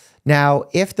that. Now,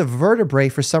 if the vertebrae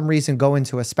for some reason go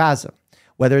into a spasm,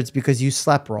 whether it's because you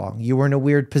slept wrong, you were in a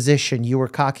weird position, you were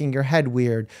cocking your head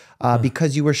weird,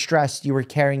 because you were stressed, you were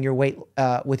carrying your weight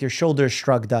with your shoulders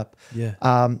shrugged up,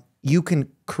 you can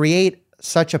create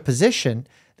such a position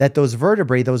that those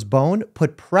vertebrae, those bone,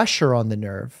 put pressure on the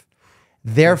nerve,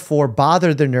 therefore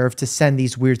bother the nerve to send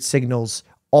these weird signals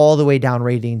all the way down,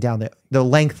 radiating down the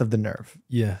length of the nerve.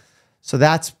 Yeah. So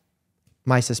that's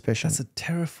my suspicion. That's a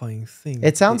terrifying thing.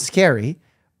 It sounds scary,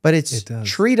 but it's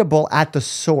treatable at the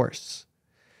source.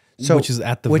 So, which is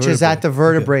at the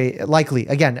vertebrae. Likely,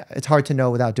 again, it's hard to know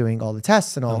without doing all the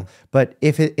tests and all, but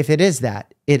if it is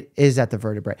that, it is at the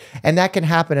vertebrae. And that can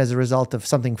happen as a result of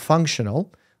something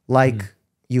functional, like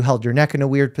you held your neck in a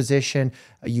weird position,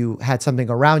 you had something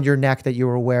around your neck that you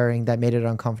were wearing that made it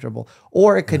uncomfortable.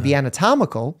 Or it could be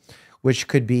anatomical, which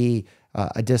could be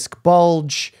a disc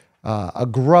bulge, a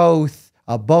growth,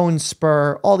 a bone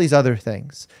spur, all these other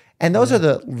things. And those are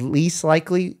the least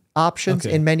likely options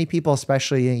in many people,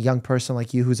 especially a young person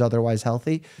like you who's otherwise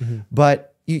healthy.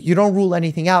 But you don't rule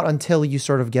anything out until you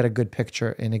sort of get a good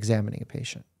picture in examining a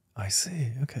patient. I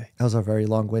see. Okay. That was a very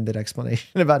long-winded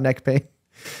explanation about neck pain.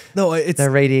 No, it's that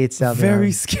radiates down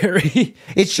very scary.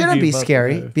 It shouldn't be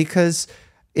scary because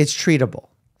it's treatable.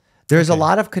 There's a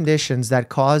lot of conditions that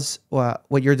cause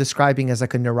what you're describing as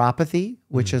like a neuropathy,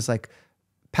 which is like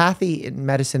pathy in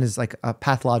medicine is like a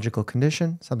pathological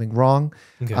condition, something wrong.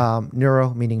 Okay.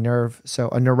 Neuro meaning nerve. So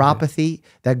a neuropathy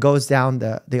that goes down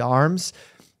the arms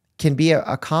can be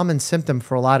a common symptom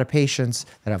for a lot of patients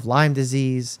that have Lyme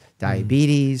disease,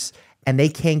 diabetes, and they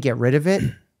can't get rid of it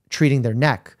treating their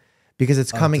neck because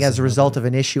it's coming as a result of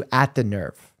an issue at the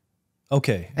nerve.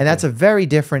 Okay. And that's a very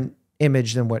different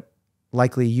image than what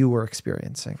likely you were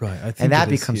experiencing. Right. I think and that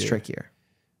becomes trickier.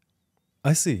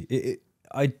 I see.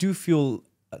 I do feel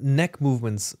neck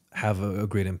movements have a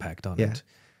great impact on it.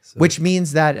 So. Which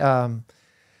means that,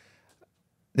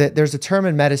 that there's a term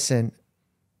in medicine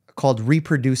called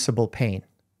reproducible pain.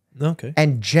 Okay.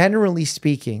 And generally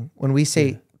speaking, when we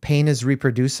say pain is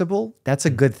reproducible, that's a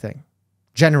good thing,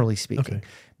 generally speaking. Okay.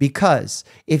 Because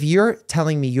if you're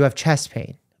telling me you have chest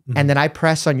pain and then I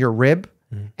press on your rib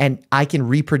and I can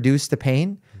reproduce the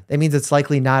pain, that means it's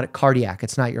likely not cardiac,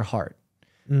 it's not your heart.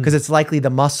 Because it's likely the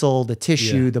muscle, the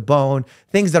tissue, the bone,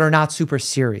 things that are not super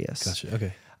serious. Gotcha.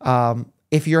 Okay.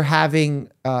 If you're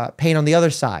having pain on the other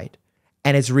side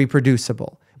and it's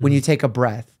reproducible when you take a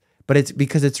breath, but it's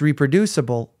because it's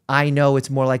reproducible, I know it's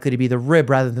more likely to be the rib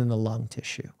rather than the lung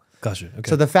tissue. Gotcha. Okay.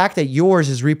 So the fact that yours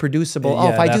is reproducible,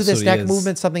 if I do this neck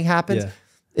movement, something happens,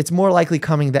 it's more likely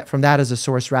coming from that as a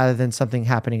source rather than something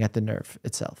happening at the nerve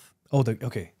itself. Oh,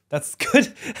 okay. That's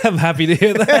good. I'm happy to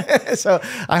hear that. So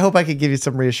I hope I could give you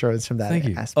some reassurance from that Thank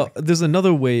you. aspect. There's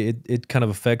another way it kind of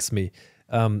affects me.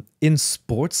 In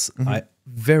sports, I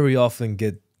very often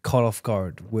get caught off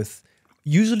guard with,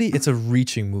 usually it's a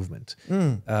reaching movement.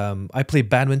 I play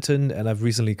badminton and I've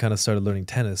recently kind of started learning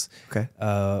tennis. Okay.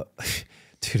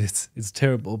 Dude, it's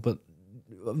terrible, but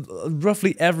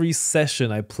roughly every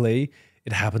session I play,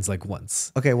 it happens like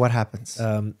once. Okay, what happens?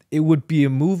 It would be a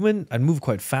movement. I'd move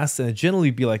quite fast and it'd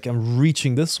generally be like I'm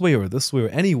reaching this way or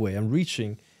any way I'm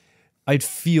reaching. I'd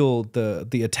feel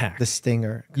the attack. The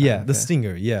stinger. The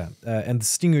stinger, and the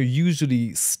stinger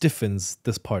usually stiffens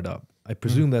this part up. I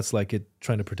presume that's like it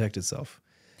trying to protect itself.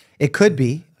 It could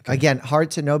be. Okay. Again,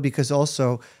 hard to know because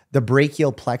also the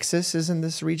brachial plexus is in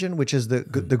this region, which is the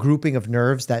grouping of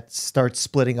nerves that starts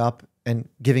splitting up and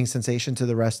giving sensation to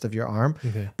the rest of your arm.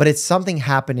 Okay. But it's something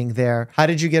happening there. How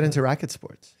did you get into racket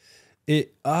sports?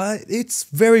 It's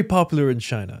very popular in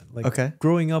China. Like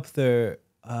growing up there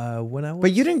when I was...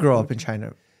 But you didn't grow up in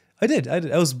China. I did.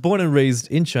 I was born and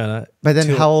raised in China. But then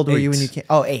how old were you when you came?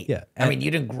 Oh, 8. Yeah. I mean, you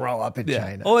didn't grow up in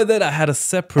China. Oh, and then I had a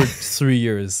separate 3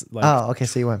 years. Like, okay.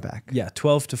 So you went back. Yeah,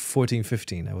 12 to 14,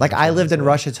 15. I lived in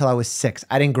Russia till I was 6.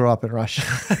 I didn't grow up in Russia.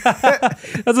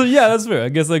 That's fair. I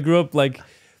guess I grew up like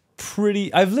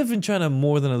I've lived in China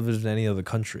more than I've lived in any other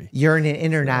country. You're an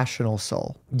international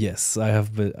soul. Yes, I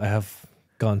have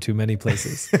gone to many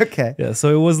places. Okay. Yeah,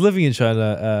 so it was living in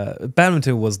China.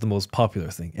 Badminton was the most popular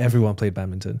thing. Everyone played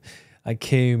badminton. I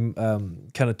came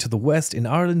kind of to the West. In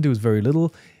Ireland, there was very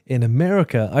little. In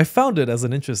America, I found it as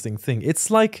an interesting thing.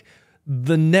 It's like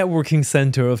the networking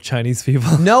center of Chinese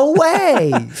people. No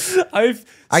way.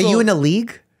 Are you in a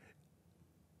league?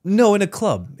 No, in a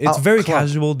club. It's very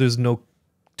casual. There's no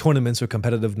tournaments or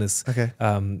competitiveness. Okay.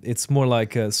 It's more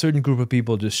like a certain group of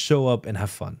people just show up and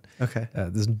have fun. Okay.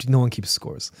 No one keeps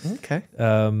scores. Okay.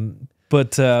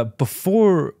 But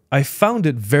before, I found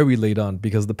it very late on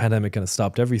because the pandemic kind of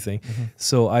stopped everything.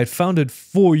 So I found it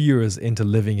 4 years into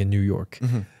living in New York.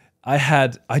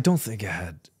 I don't think I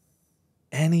had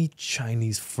any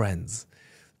Chinese friends.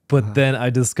 But then I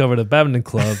discovered a badminton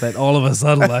club and all of a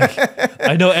sudden, like,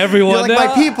 I know everyone. You're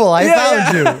like, my people, I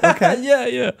found you. Okay.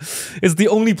 Yeah. It's the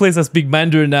only place I speak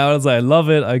Mandarin now. I love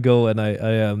it. I go and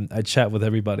I chat with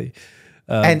everybody.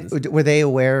 And were they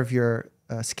aware of your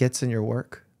skits and your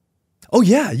work? Oh,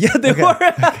 yeah, they were.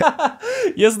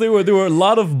 Yes, they were. There were a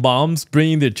lot of moms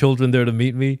bringing their children there to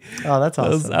meet me. Oh, that's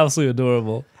awesome. That was absolutely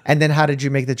adorable. And then how did you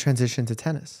make the transition to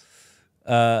tennis?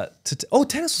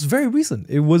 Tennis was very recent.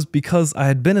 It was because I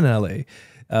had been in LA,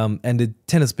 and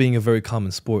tennis being a very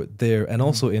common sport there, and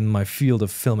also in my field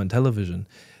of film and television.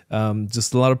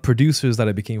 Just a lot of producers that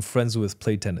I became friends with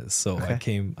played tennis. So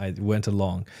I went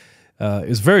along. It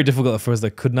was very difficult at first. I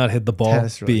could not hit the ball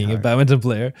being a badminton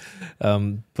player.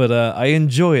 But I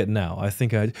enjoy it now. I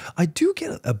think I do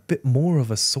get a bit more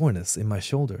of a soreness in my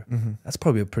shoulder. That's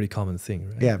probably a pretty common thing,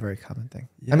 right? Yeah, very common thing.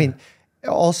 Yeah. I mean,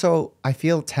 also, I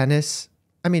feel tennis,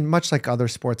 much like other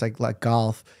sports like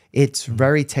golf, it's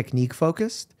very technique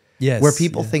focused. Yes, where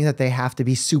people think that they have to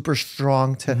be super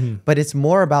strong but it's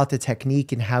more about the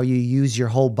technique and how you use your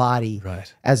whole body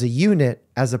as a unit,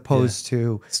 as opposed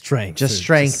to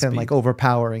strength and like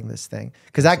overpowering this thing.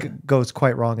 Because that goes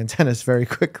quite wrong in tennis very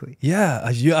quickly.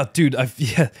 Yeah, dude.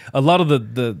 A lot of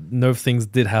the nerve things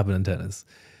did happen in tennis.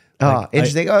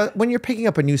 Interesting. When you're picking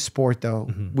up a new sport, though,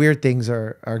 weird things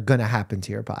are gonna happen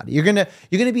to your body. You're gonna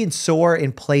be sore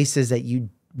in places that you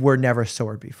were never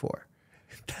sore before.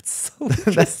 That's so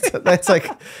that's like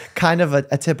kind of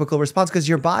a typical response, because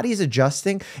your body's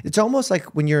adjusting. It's almost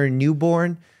like when you're a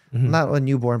newborn, not a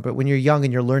newborn, but when you're young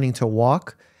and you're learning to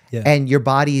walk, and your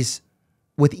body's,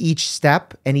 with each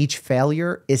step and each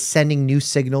failure, is sending new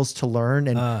signals to learn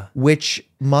and which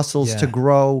muscles to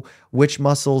grow, which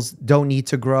muscles don't need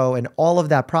to grow. And all of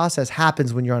that process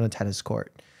happens when you're on a tennis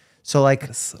court. So like,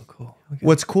 that's so cool. Okay.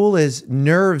 What's cool is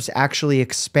nerves actually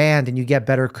expand and you get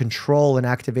better control and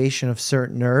activation of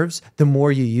certain nerves the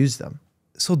more you use them.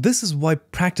 So this is why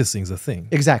practicing is a thing.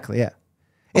 Exactly, yeah.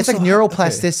 It's like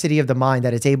neuroplasticity of the mind,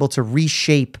 that it's able to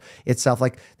reshape itself.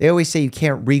 Like they always say, you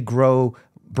can't regrow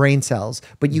brain cells,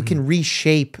 but you can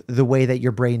reshape the way that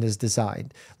your brain is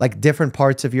designed. Like different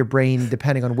parts of your brain,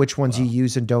 depending on which ones you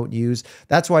use and don't use.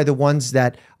 That's why the ones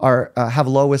that are have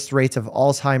lowest rates of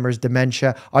Alzheimer's,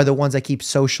 dementia, are the ones that keep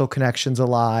social connections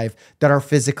alive, that are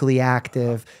physically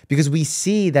active, because we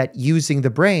see that using the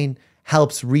brain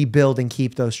helps rebuild and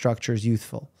keep those structures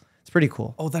youthful. It's pretty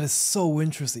cool. Oh, that is so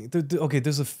interesting. Okay,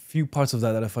 there's a few parts of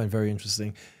that I find very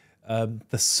interesting.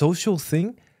 The social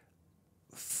thing,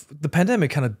 the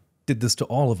pandemic kind of did this to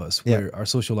all of us, where our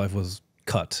social life was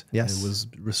cut. Yes. And it was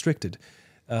restricted.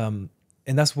 And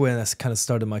that's when I kind of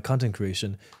started my content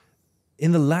creation.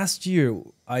 In the last year,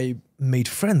 I made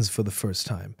friends for the first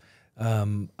time.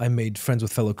 I made friends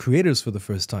with fellow creators for the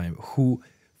first time who,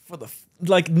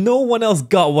 like no one else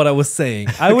got what I was saying.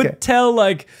 I would tell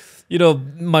like,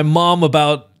 my mom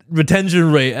about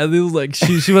retention rate, and it was like,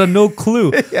 she would have no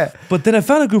clue. But then I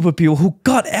found a group of people who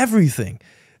got everything.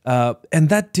 And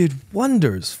that did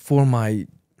wonders for my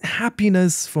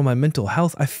happiness, for my mental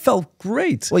health. I felt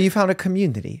great. Well, you found a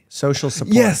community, social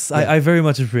support. Yes, I very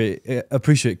much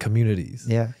appreciate communities.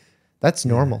 Yeah, that's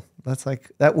normal. That's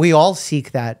like that. We all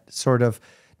seek that sort of,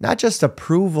 not just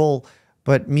approval,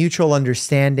 but mutual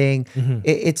understanding.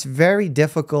 It's very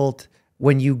difficult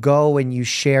when you go and you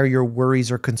share your worries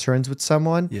or concerns with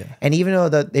someone. And even though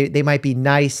that they might be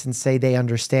nice and say they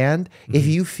understand, if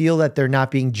you feel that they're not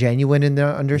being genuine in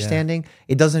their understanding,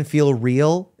 it doesn't feel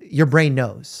real, your brain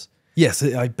knows. Yes,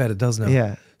 I bet it does know.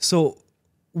 Yeah. So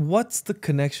what's the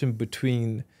connection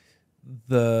between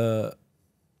the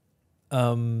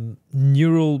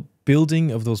neural building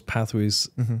of those pathways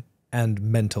and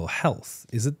mental health?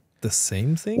 Is it the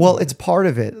same thing? Well, it's part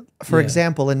of it. For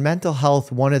example, in mental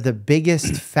health, one of the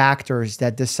biggest factors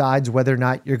that decides whether or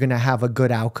not you're going to have a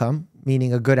good outcome,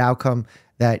 meaning a good outcome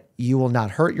that you will not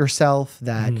hurt yourself,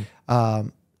 that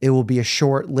it will be a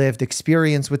short-lived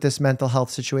experience with this mental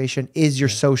health situation, is your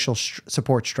social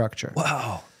support structure.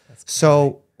 Wow.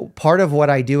 So part of what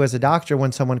I do as a doctor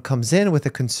when someone comes in with a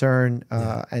concern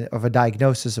of a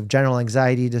diagnosis of general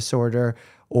anxiety disorder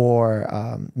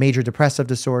or major depressive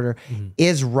disorder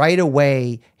is right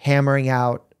away hammering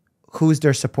out who's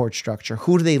their support structure,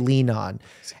 who do they lean on.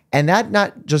 And that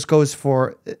not just goes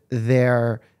for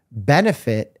their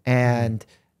benefit and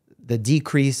the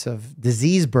decrease of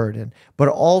disease burden, but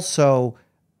also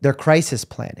their crisis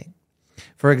planning.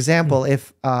 For example,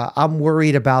 if I'm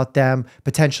worried about them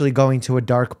potentially going to a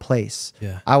dark place,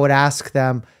 I would ask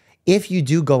them, if you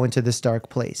do go into this dark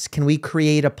place, can we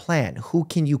create a plan? Who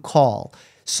can you call?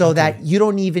 So that you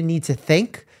don't even need to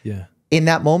think. In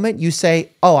that moment, you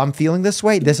say, oh, I'm feeling this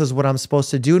way. This is what I'm supposed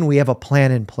to do. And we have a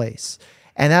plan in place.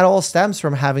 And that all stems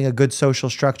from having a good social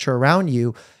structure around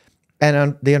you.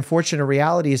 And the unfortunate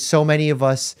reality is so many of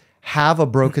us have a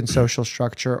broken social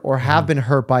structure or have been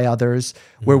hurt by others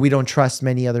where we don't trust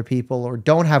many other people or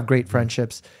don't have great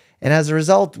friendships. And as a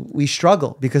result, we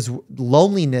struggle because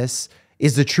loneliness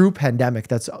is the true pandemic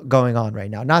that's going on right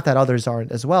now. Not that others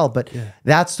aren't as well, but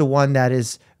that's the one that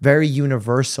is very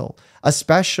universal,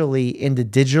 especially in the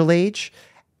digital age,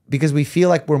 because we feel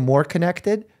like we're more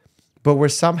connected, but we're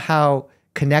somehow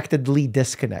connectedly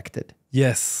disconnected.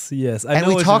 Yes. And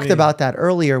we talked about that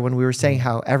earlier when we were saying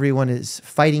how everyone is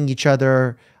fighting each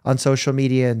other on social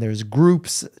media and there's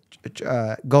groups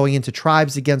going into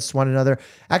tribes against one another.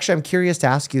 Actually, I'm curious to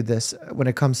ask you this when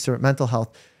it comes to mental health.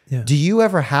 Do you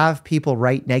ever have people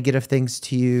write negative things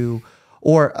to you?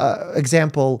 Or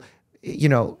example, you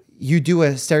do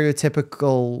a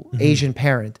stereotypical Asian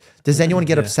parent. Does anyone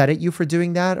get upset at you for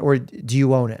doing that? Or do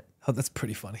you own it? Oh, that's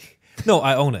pretty funny. No,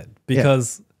 I own it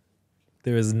because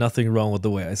There is nothing wrong with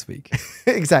the way I speak.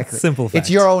 Exactly. Simple fact. It's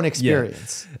your own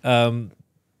experience. Yeah.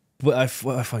 But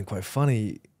what I find quite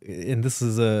funny, and this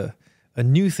is a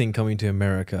new thing coming to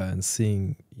America and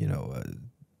seeing, you know,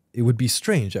 it would be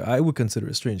strange. I would consider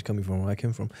it strange coming from where I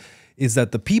came from, is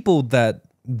that the people that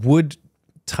would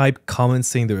type comments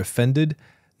saying they're offended,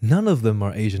 none of them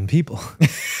are Asian people.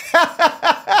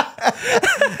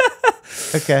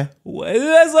 Okay. So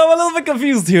I'm a little bit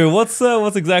confused here. What's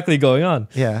exactly going on?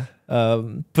 Yeah.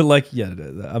 But like, yeah,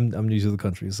 I'm new to the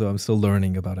country, so I'm still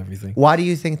learning about everything. Why do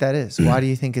you think that is? Why do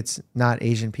you think it's not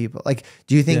Asian people? Like,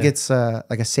 do you think it's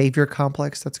like a savior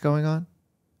complex that's going on?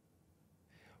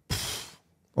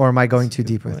 Or am I going too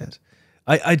deep with it?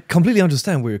 I completely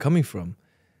understand where you're coming from.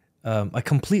 I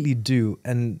completely do.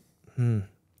 And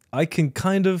I can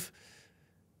kind of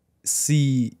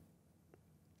see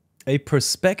a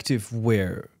perspective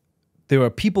where there are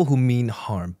people who mean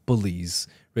harm, bullies,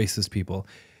 racist people.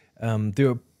 There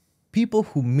are people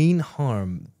who mean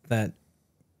harm that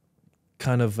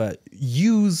kind of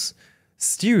use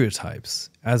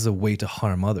stereotypes as a way to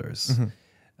harm others.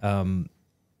 Mm-hmm.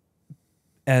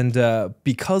 And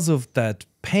because of that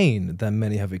pain that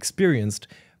many have experienced,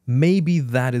 maybe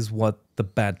that is what the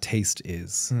bad taste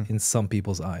is in some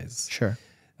people's eyes. Sure.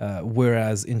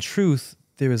 Whereas in truth,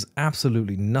 there is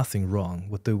absolutely nothing wrong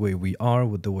with the way we are,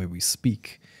 with the way we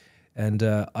speak. And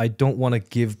I don't want to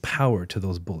give power to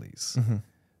those bullies. Mm-hmm.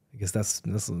 I guess that's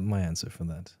my answer for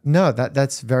that. No,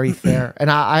 that's very fair.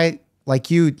 And I like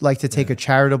you, like to take a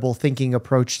charitable thinking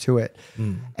approach to it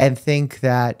and think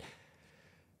that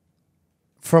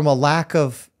from a lack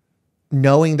of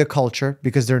knowing the culture,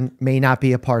 because there may not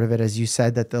be a part of it, as you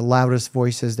said, that the loudest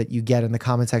voices that you get in the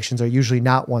comment sections are usually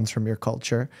not ones from your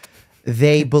culture.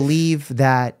 They believe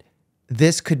that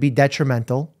this could be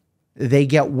detrimental. They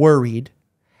get worried.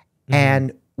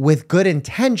 And with good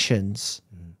intentions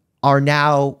are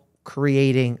now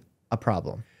creating a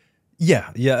problem.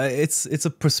 Yeah, it's a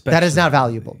perspective. That is not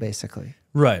valuable, basically.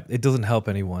 Right. It doesn't help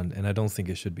anyone, and I don't think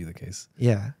it should be the case.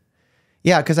 Yeah.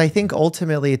 Yeah, because I think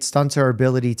ultimately it stunts our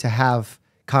ability to have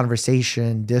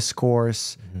conversation,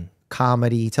 discourse,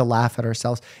 comedy, to laugh at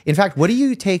ourselves. In fact, what do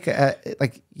you take,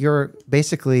 like you're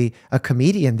basically a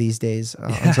comedian these days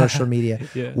on social media.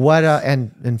 What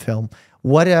and film.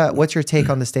 What's your take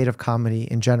on the state of comedy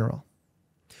in general?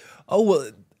 Oh,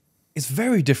 well, it's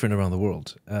very different around the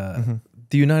world.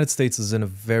 The United States is in a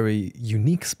very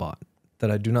unique spot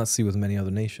that I do not see with many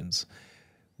other nations,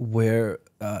 where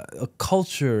a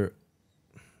culture,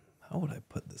 how would I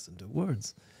put this into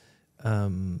words?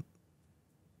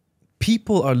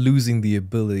 People are losing the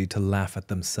ability to laugh at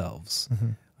themselves,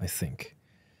 I think.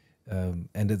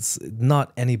 And it's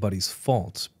not anybody's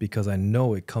fault, because I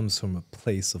know it comes from a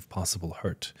place of possible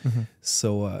hurt.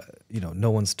 So, no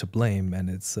one's to blame, and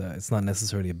it's not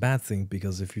necessarily a bad thing,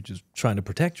 because if you're just trying to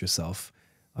protect yourself,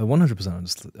 I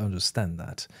 100% understand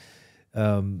that.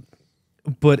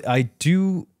 But I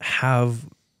do have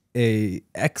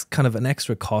kind of an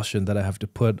extra caution that I have to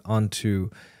put onto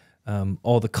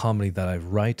all the comedy that I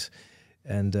write,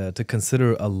 and to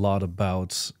consider a lot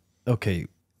about, okay,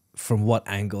 from what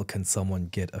angle can someone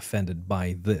get offended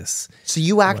by this? So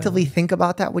you actively think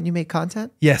about that when you make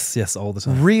content? Yes, all the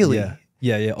time. Really?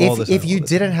 Yeah, all the time. If you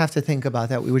didn't have to think about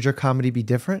that, would your comedy be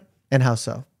different? And how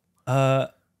so?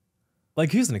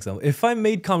 Like, here's an example. If I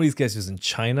made comedy sketches in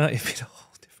China, it'd be a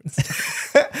whole different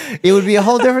story. It would be a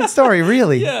whole different story,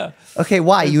 really? Yeah. Okay,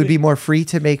 why? You would be more free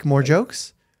to make more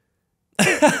jokes?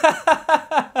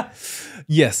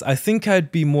 Yes, I think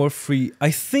I'd be more free.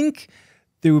 I think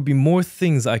there would be more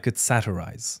things I could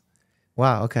satirize.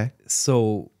 Wow, okay.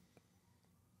 So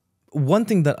one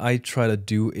thing that I try to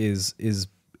do is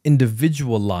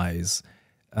individualize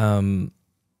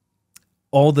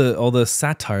all the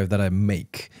satire that I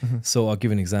make. So I'll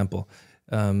give an example.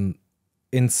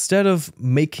 Instead of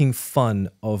making fun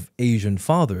of Asian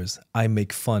fathers, I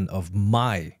make fun of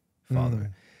my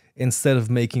father. Instead of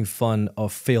making fun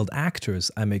of failed actors,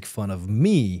 I make fun of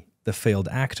me, the failed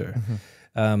actor.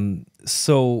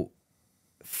 So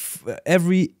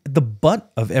the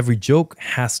butt of every joke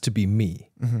has to be me.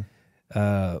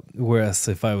 Whereas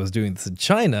if I was doing this in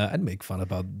China, I'd make fun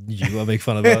about you. I'd make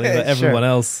fun about everyone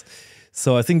else.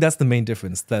 So I think that's the main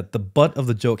difference, that the butt of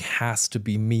the joke has to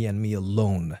be me and me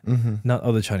alone, not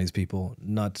other Chinese people,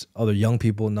 not other young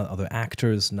people, not other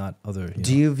actors, not other...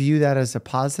 Do you view that as a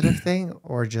positive thing,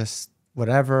 or just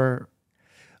whatever?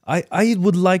 I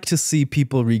would like to see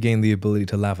people regain the ability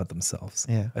to laugh at themselves.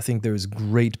 Yeah. I think there is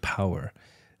great power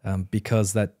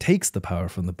because that takes the power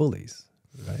from the bullies,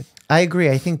 right? I agree.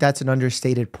 I think that's an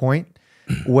understated point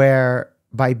where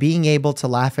by being able to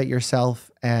laugh at yourself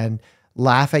and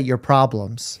laugh at your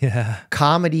problems. Yeah.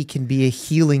 Comedy can be a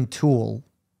healing tool.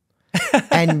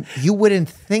 And you wouldn't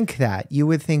think that. You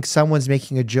would think someone's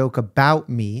making a joke about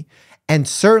me. And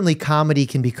certainly comedy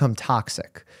can become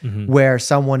toxic, where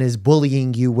someone is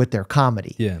bullying you with their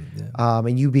comedy. Yeah.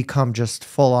 And you become just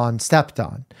full on stepped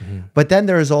on. But then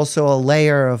there's also a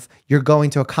layer of you're going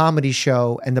to a comedy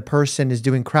show and the person is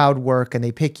doing crowd work and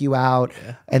they pick you out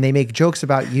and they make jokes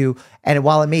about you. And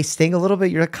while it may sting a little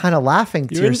bit, you're kind of laughing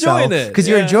to yourself. Because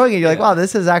you're enjoying it. You're like, wow,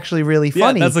 this is actually really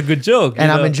funny. Yeah, that's a good joke.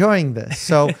 And I'm enjoying this.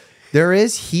 So there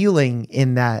is healing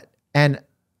in that. And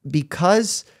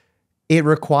because it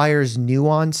requires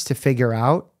nuance to figure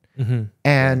out,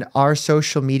 and our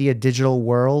social media digital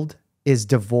world is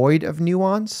devoid of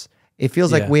nuance, it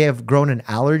feels like we have grown an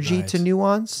allergy to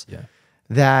nuance,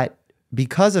 that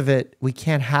because of it, we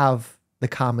can't have the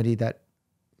comedy that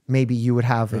maybe you would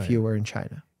have if you were in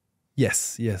China.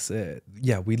 Yes.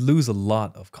 Yeah, we lose a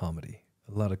lot of comedy.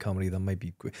 A lot of comedy that might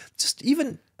be great. Just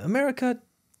even America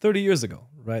 30 years ago,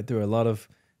 right? There were a lot of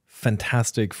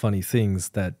fantastic, funny things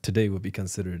that today would be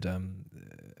considered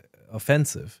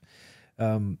offensive.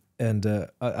 And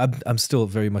I'm still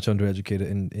very much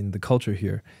undereducated in the culture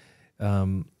here.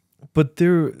 But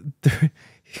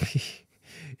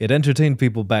it entertained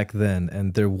people back then,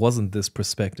 and there wasn't this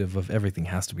perspective of everything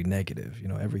has to be negative. You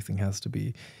know, everything has to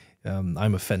be,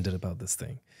 I'm offended about this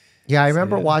thing. Yeah, I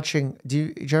remember watching,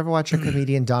 did you ever watch a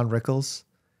comedian, Don Rickles?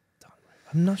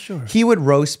 I'm not sure. He would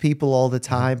roast people all the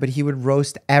time, but he would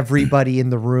roast everybody in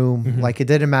the room. Like it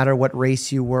didn't matter what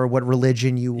race you were, what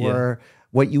religion you were,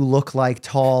 what you look like,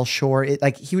 tall, short.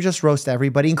 Like he would just roast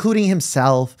everybody, including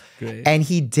himself. Great. And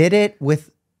he did it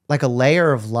with like a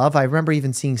layer of love. I remember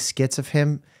even seeing skits of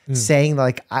him saying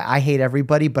like, I hate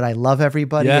everybody, but I love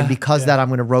everybody. And because of that, I'm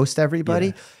going to roast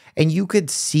everybody. And you could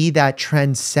see that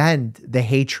transcend the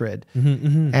hatred.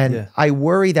 And I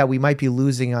worry that we might be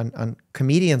losing on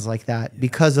comedians like that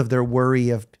because of their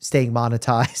worry of staying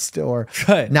monetized or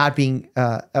not being,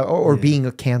 or being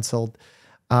canceled.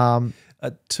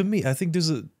 To me, I think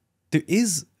there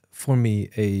is for me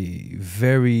a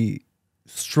very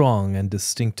strong and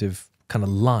distinctive kind of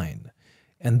line.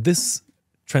 And this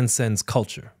transcends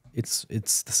culture. It's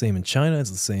the same in China, it's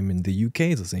the same in the UK,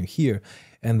 it's the same here.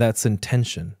 And that's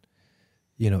intention.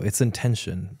 You know, it's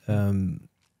intention.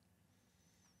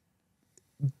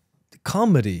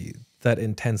 Comedy that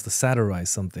intends to satirize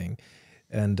something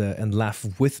and laugh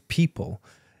with people,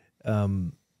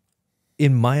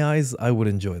 in my eyes, I would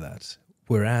enjoy that.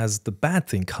 Whereas the bad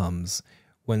thing comes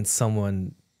when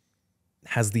someone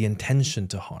has the intention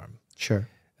to harm. Sure.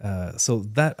 So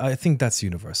that, I think that's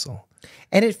universal.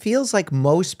 And it feels like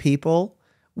most people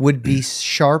would be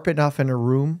sharp enough in a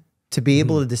room to be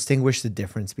able to distinguish the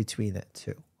difference between it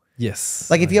too. Yes.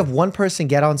 Like if you have one person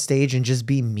get on stage and just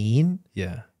be mean.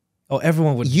 Yeah. Oh,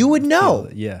 everyone would. You would know.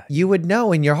 Yeah. You would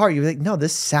know in your heart. You're like, no,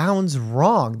 this sounds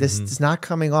wrong. This is not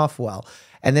coming off well.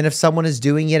 And then if someone is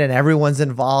doing it and everyone's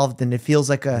involved and it feels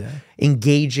like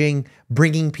engaging,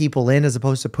 bringing people in as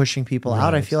opposed to pushing people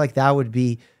out, I feel like that would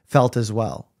be felt as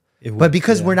well. But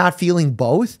because we're not feeling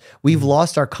both, we've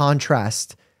lost our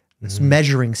contrast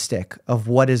measuring stick of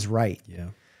what is right. Yeah.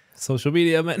 Social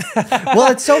media, man.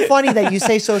 Well, it's so funny that you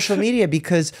say social media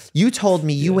because you told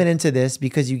me you went into this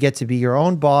because you get to be your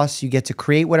own boss. You get to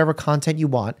create whatever content you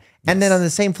want. And then on the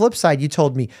same flip side, you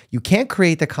told me you can't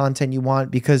create the content you want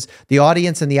because the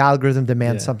audience and the algorithm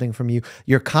demand something from you.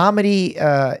 Your comedy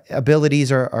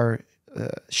abilities are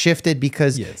shifted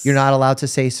because you're not allowed to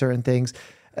say certain things.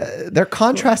 They're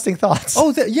contrasting thoughts.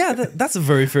 Oh, that's a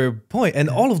very fair point. And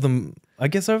all of them, I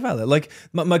guess, are valid. Like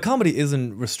my comedy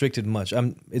isn't restricted much.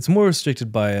 It's more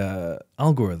restricted by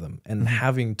algorithm and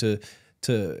having to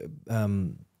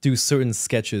do certain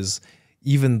sketches,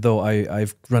 even though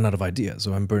I've run out of ideas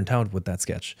or I'm burnt out with that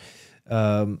sketch.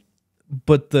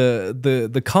 But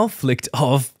the conflict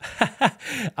of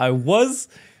I was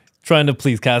trying to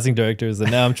please casting directors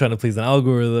and now I'm trying to please an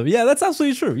algorithm. Yeah, that's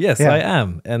absolutely true. Yes, I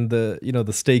am. And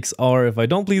the stakes are, if I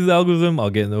don't please the algorithm,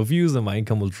 I'll get no views and my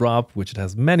income will drop, which it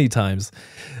has many times.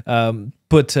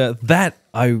 But that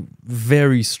I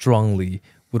very strongly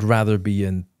would rather be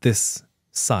in this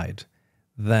side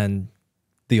than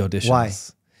the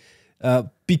auditions. Why?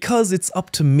 Because it's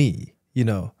up to me, you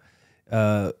know.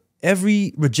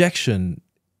 Every rejection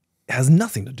has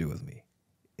nothing to do with me.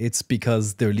 It's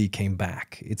because their lead came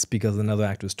back. It's because another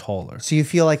actor is taller. So you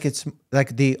feel like it's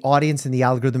like the audience and the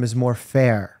algorithm is more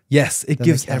fair. Yes, it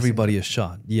gives everybody a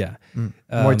shot. Yeah.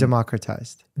 More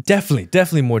democratized.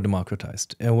 Definitely more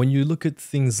democratized. And when you look at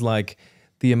things like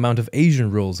the amount of Asian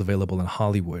roles available in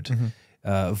Hollywood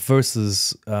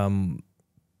versus, well,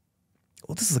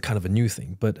 this is a kind of a new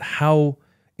thing, but how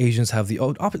Asians have the,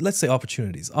 let's say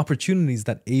opportunities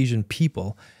that Asian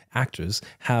people, actors,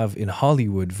 have in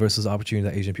Hollywood versus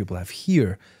opportunities that Asian people have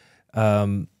here,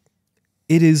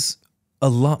 it is a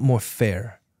lot more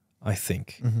fair, I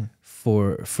think,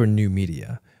 for new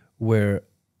media, where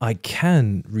I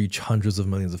can reach hundreds of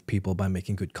millions of people by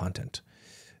making good content.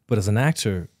 But as an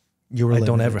actor, I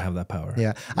don't ever have that power.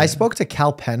 Yeah. I spoke to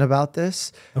Cal Penn about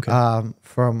this. Okay.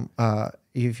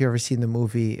 If you've ever seen the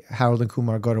movie Harold and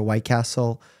Kumar Go to White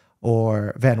Castle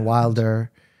or Van Wilder,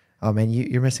 and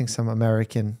you're missing some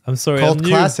American cult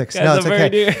classics. No, it's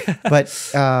okay. But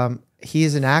he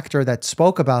is an actor that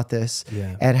spoke about this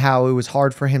and how it was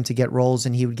hard for him to get roles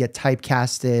and he would get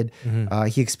typecasted.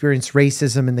 He experienced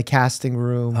racism in the casting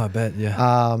room. I bet,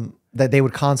 yeah. That they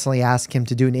would constantly ask him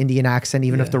to do an Indian accent,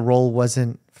 even if the role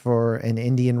wasn't for an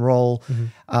Indian role.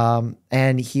 And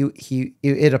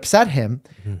it upset him.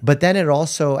 But then it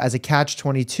also, as a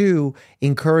catch-22,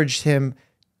 encouraged him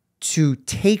to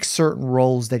take certain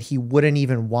roles that he wouldn't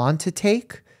even want to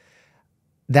take,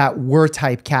 that were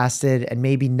typecasted and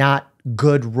maybe not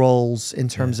good roles in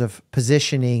terms of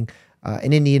positioning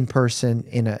an Indian person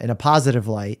in a positive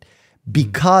light,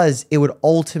 because it would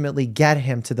ultimately get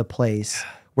him to the place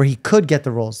where he could get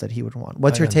the roles that he would want.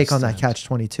 What's your take on that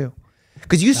catch-22?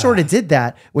 Because you sort of did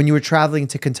that when you were traveling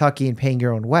to Kentucky and paying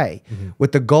your own way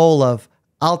with the goal of,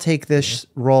 I'll take this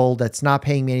role that's not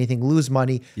paying me anything, lose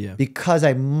money, because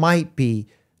I might be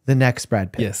the next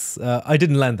Brad Pitt. Yes. I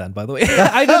didn't land that, by the way.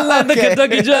 I didn't land the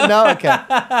Kentucky job. No, okay.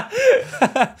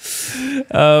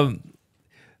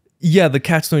 Yeah, the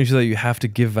catch-22 that you have to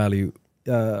give value.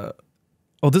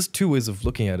 There's two ways of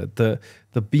looking at it.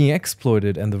 The being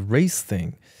exploited and the race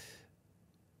thing.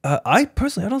 I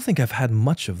personally don't think I've had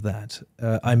much of that.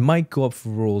 I might go up for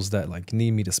roles that like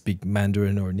need me to speak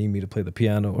Mandarin or need me to play the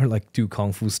piano or like do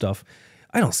kung fu stuff.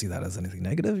 I don't see that as anything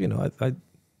negative. You know, I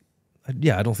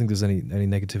don't think there's any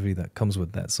negativity that comes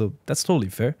with that. So that's totally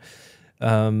fair.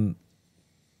 But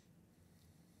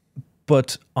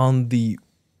on the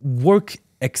work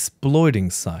exploiting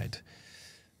side,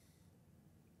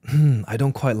 I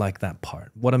don't quite like that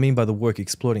part. What I mean by the work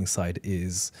exploiting side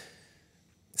is,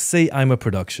 say I'm a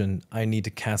production, I need to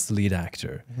cast the lead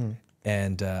actor,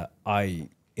 and I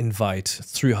invite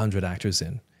 300 actors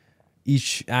in.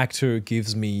 Each actor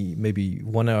gives me maybe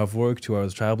 1 hour of work, 2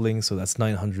 hours traveling, so that's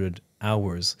 900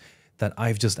 hours that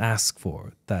I've just asked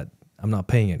for, that I'm not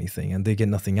paying anything, and they get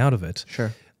nothing out of it.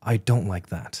 Sure. I don't like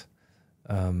that.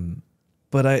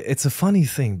 But it's a funny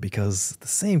thing, because the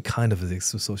same kind of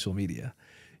exists with social media.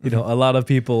 You know, a lot of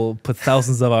people put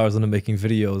thousands of hours into making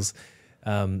videos,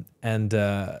 and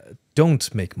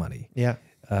don't make money. Yeah.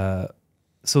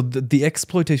 So the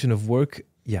exploitation of work,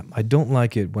 I don't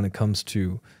like it when it comes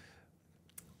to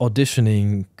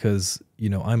auditioning, because, you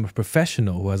know, I'm a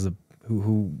professional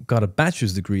who got a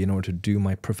bachelor's degree in order to do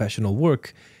my professional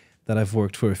work that I've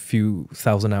worked for a few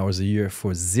thousand hours a year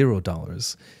for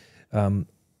 $0.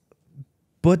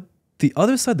 But the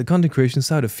other side, the content creation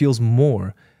side, it feels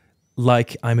more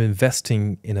like I'm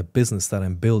investing in a business that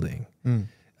I'm building.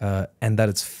 And that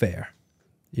it's fair.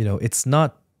 You know, it's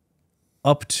not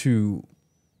up to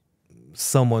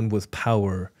someone with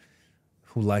power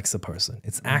who likes a person.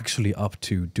 It's actually up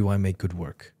to, do I make good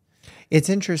work? It's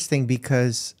interesting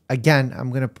because, again, I'm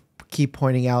going to keep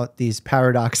pointing out these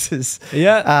paradoxes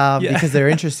because they're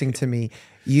interesting to me.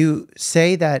 You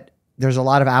say that there's a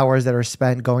lot of hours that are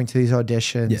spent going to these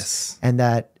auditions, and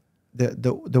that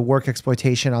the work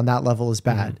exploitation on that level is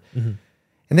bad. And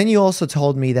then you also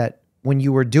told me that when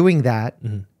you were doing that,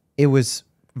 it was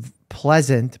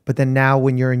pleasant, but then now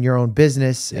when you're in your own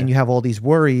business and you have all these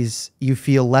worries, you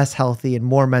feel less healthy and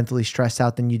more mentally stressed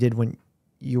out than you did when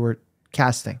you were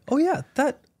casting. Oh yeah,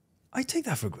 I take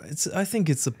that for granted. I think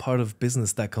it's a part of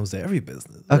business that comes to every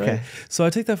business. Right? Okay. So I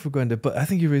take that for granted, but I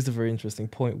think you raised a very interesting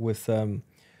point with when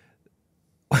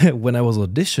I was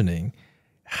auditioning,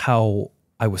 how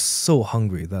I was so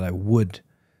hungry that I would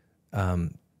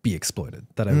be exploited,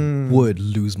 that I would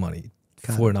lose money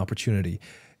for an opportunity.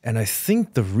 And I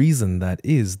think the reason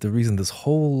this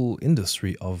whole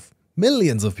industry of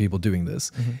millions of people doing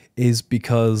this is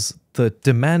because the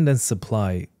demand and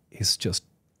supply is just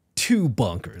too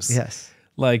bonkers. Yes.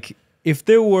 Like, if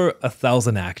there were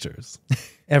 1,000 actors,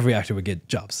 every actor would get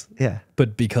jobs. Yeah.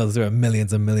 But because there are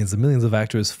millions and millions and millions of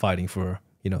actors fighting for,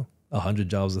 100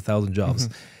 jobs, 1,000 jobs,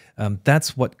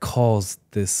 that's what caused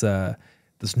this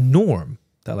this norm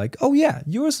that, like, oh yeah,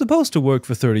 you're supposed to work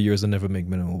for 30 years and never make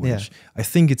minimum wage. I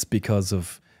think it's because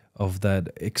of that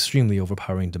extremely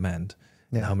overpowering demand.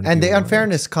 Yeah. And the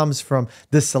unfairness comes from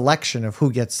the selection of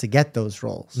who gets to get those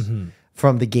roles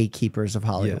from the gatekeepers of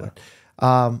Hollywood.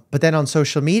 But then on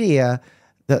social media,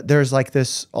 there's like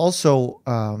this also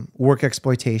work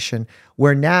exploitation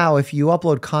where now if you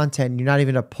upload content and you're not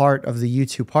even a part of the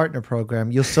YouTube partner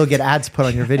program, you'll still get ads put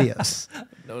on your videos.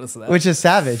 Notice that. Which is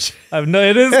savage.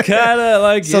 It is kind of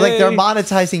like so like they're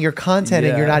monetizing your content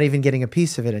and you're not even getting a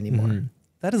piece of it anymore.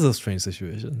 That is a strange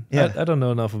situation. Yeah. I don't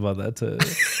know enough about that to...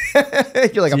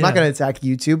 You're like, I'm not going to attack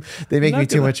YouTube. They make me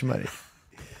too much money.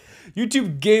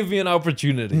 YouTube gave me an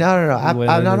opportunity. No.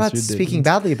 I'm not speaking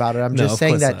badly about it. I'm just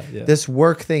saying that this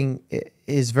work thing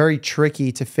is very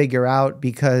tricky to figure out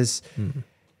because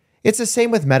it's the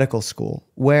same with medical school,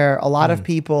 where a lot of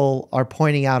people are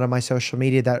pointing out on my social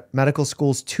media that medical school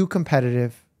is too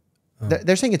competitive.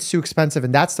 They're saying it's too expensive,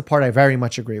 and that's the part I very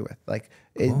much agree with. Like,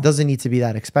 it doesn't need to be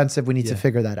that expensive. We need to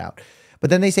figure that out. But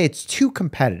then they say it's too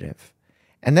competitive.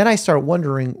 And then I start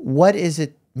wondering, what does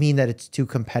it mean that it's too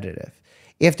competitive?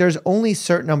 If there's only a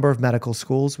certain number of medical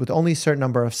schools with only a certain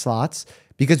number of slots,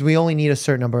 because we only need a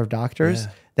certain number of doctors,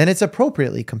 then it's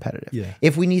appropriately competitive. Yeah.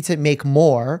 If we need to make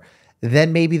more,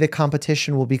 then maybe the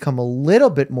competition will become a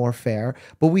little bit more fair,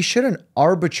 but we shouldn't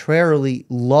arbitrarily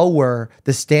lower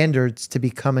the standards to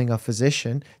becoming a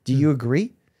physician. Do you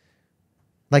agree?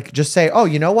 Like, just say, oh,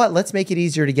 you know what? Let's make it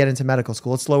easier to get into medical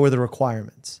school. Let's lower the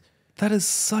requirements. That is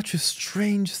such a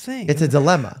strange thing. It's a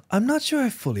dilemma. I'm not sure I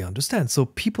fully understand. So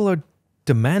people are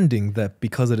demanding that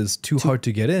because it is too hard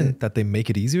to get in, that they make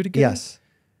it easier to get in? Yes.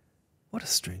 What a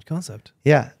strange concept.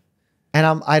 Yeah. And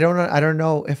I don't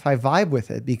know if I vibe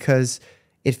with it, because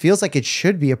it feels like it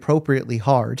should be appropriately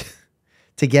hard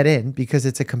to get in because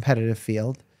it's a competitive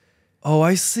field. Oh,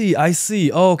 I see.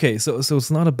 Oh, okay. So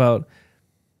it's not about...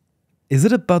 Is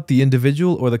it about the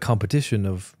individual or the competition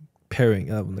of pairing,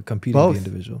 competing with the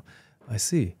individual? I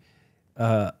see.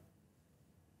 Well,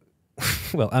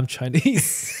 I'm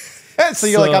Chinese. So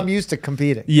you're like, I'm used to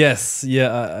competing. Yes.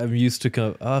 Yeah, I'm used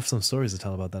to... I have some stories to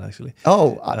tell about that, actually.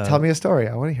 Oh, tell me a story.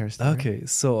 I want to hear a story. Okay,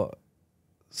 so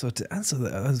to answer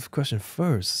the question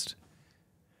first,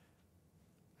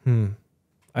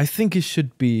 I think it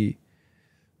should be...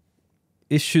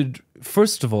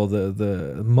 First of all,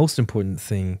 the most important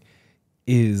thing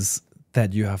is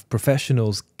that you have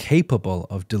professionals capable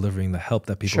of delivering the help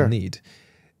that people need.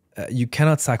 You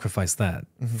cannot sacrifice that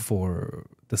for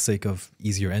the sake of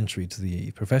easier entry to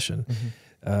the profession.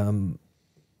 The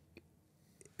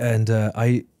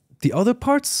other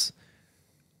parts,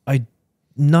 I'm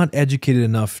not educated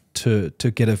enough to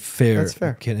get a fair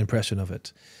impression of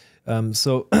it. In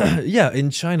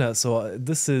China,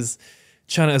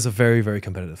 China is a very, very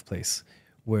competitive place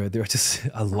where there are just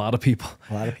a lot of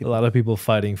people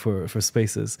fighting for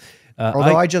spaces.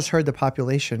 Although I just heard the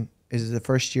population is the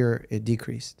first year it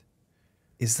decreased.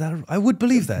 Is that? I would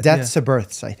believe that. Deaths to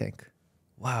births, I think.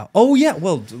 Wow. Oh yeah.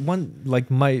 Well,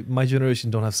 my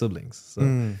generation don't have siblings,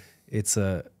 so it's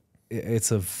a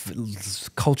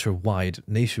culture-wide,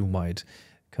 nationwide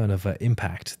kind of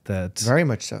impact that very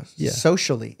much so. Yeah.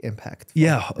 Socially impactful.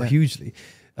 Yeah, hugely.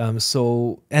 And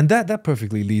that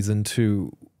perfectly leads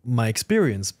into my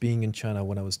experience being in China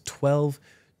when I was 12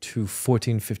 to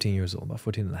 14, 15 years old, about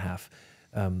 14 and a half.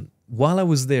 While I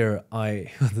was there, I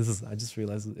just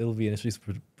realized it'll be an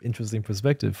interesting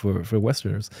perspective for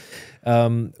Westerners.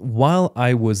 While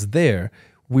I was there,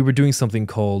 we were doing something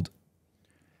called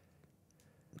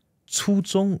初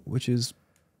中, which is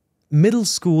middle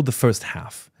school, the first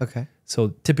half. Okay. So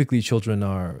typically children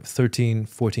are 13,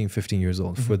 14, 15 years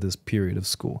old for this period of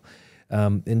school.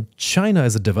 In China,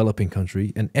 as a developing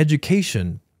country, and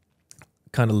education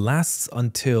kind of lasts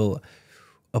until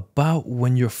about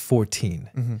when you're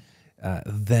 14.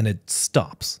 Then it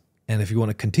stops. And if you want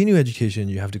to continue education,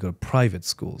 you have to go to private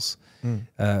schools.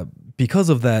 Because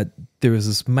of that, there is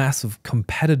this massive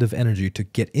competitive energy to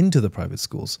get into the private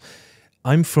schools.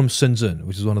 I'm from Shenzhen,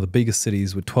 which is one of the biggest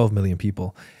cities with 12 million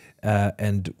people.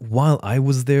 And while I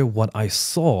was there, what I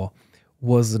saw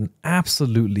was an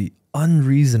absolutely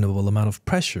unreasonable amount of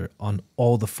pressure on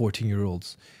all the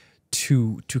 14-year-olds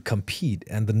to compete.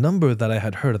 And the number that I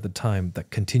had heard at the time that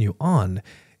continue on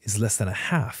is less than a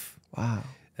half. Wow.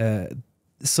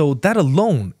 So that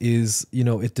alone is,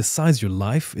 it decides your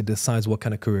life. It decides what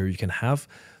kind of career you can have.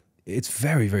 It's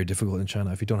very, very difficult in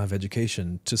China if you don't have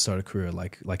education to start a career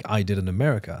like I did in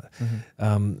America.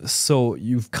 So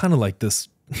you've kind of like this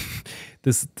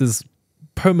this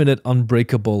permanent,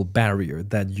 unbreakable barrier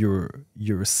that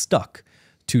you're stuck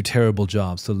to terrible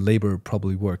jobs, to labor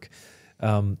probably work.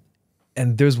 And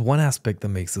there's one aspect that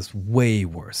makes this way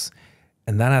worse.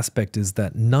 And that aspect is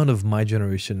that none of my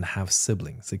generation have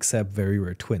siblings except very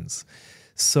rare twins.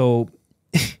 So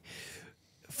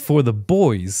for the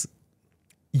boys,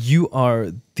 you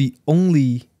are the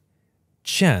only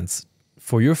chance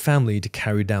for your family to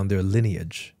carry down their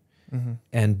lineage.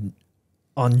 and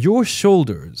on your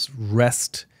shoulders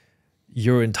rest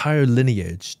your entire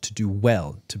lineage to do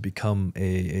well, to become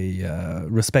a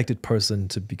respected person,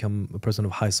 to become a person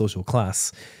of high social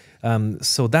class.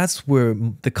 So that's where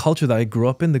the culture that I grew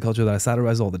up in, the culture that I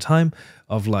satirize all the time,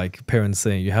 of like parents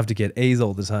saying you have to get A's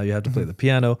all the time, you have to play the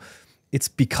piano. It's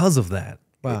because of that.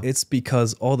 Wow. It's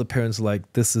because all the parents are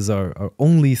like, this is our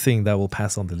only thing that will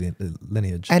pass on the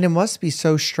lineage. And it must be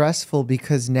so stressful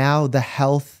because now the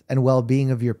health and well-being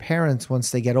of your parents,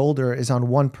 once they get older, is on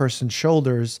one person's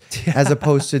shoulders as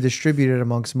opposed to distributed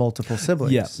amongst multiple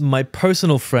siblings. Yeah, my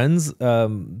personal friends,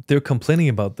 they're complaining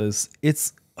about this.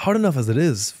 It's hard enough as it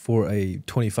is for a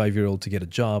 25-year-old to get a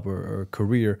job or a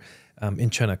career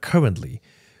in China currently.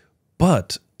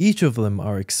 But each of them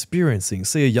are experiencing,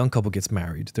 say a young couple gets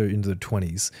married, they're into their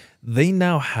 20s. They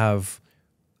now have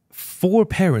 4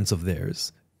 parents of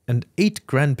theirs and 8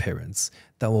 grandparents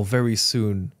that will very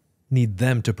soon need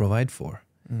them to provide for.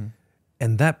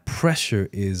 And that pressure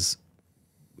it's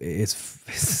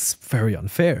very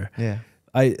unfair. Yeah.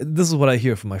 This is what I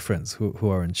hear from my friends who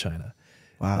are in China.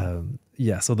 Wow.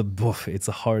 Yeah, so it's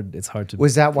hard to.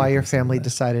 Was that why your family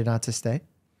decided not to stay?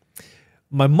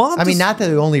 My mom. I mean, not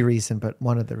the only reason, but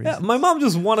one of the reasons. Yeah, my mom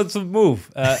just wanted to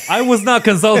move. I was not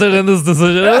consulted in this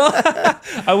decision at all.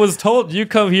 I was told, you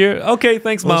come here. Okay,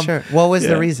 thanks, Mom. Sure. What was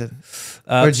the reason?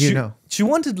 Or do you know? She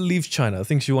wanted to leave China. I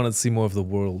think she wanted to see more of the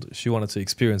world. She wanted to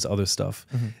experience other stuff.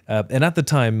 And at the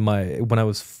time, when I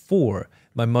was 4,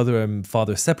 my mother and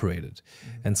father separated.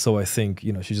 And so I think,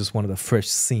 she just wanted a fresh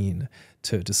scene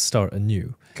to start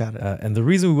anew. Got it. And the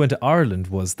reason we went to Ireland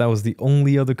was that was the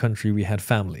only other country we had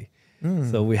family.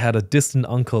 So we had a distant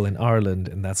uncle in Ireland,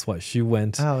 and that's why she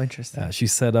went. Oh, interesting. She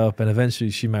set up, and eventually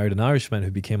she married an Irishman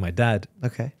who became my dad.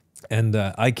 Okay. And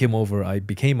I came over, I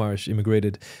became Irish,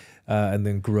 immigrated, and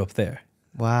then grew up there.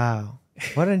 Wow.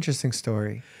 What an interesting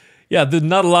story. Yeah, there's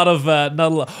not a lot of...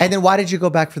 And then why did you go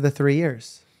back for the 3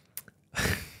 years?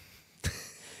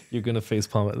 You're going to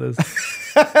facepalm at this.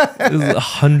 This is a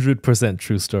 100%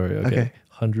 true story, okay?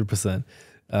 100%.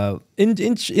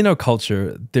 In our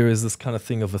culture, there is this kind of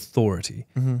thing of authority.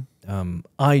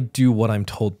 I do what I'm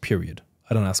told, period.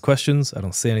 I don't ask questions. I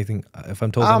don't say anything. If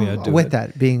I'm told something, I do with it.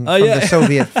 that, being from the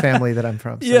Soviet family that I'm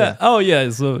from. So yeah. Oh, yeah.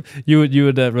 So you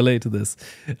would relate to this.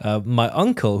 My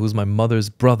uncle, who's my mother's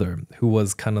brother, who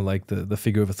was kind of like the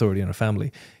figure of authority in our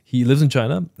family, he lives in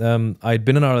China. I'd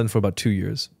been in Ireland for about 2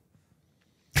 years.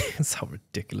 That's how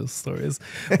ridiculous the story is.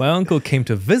 My uncle came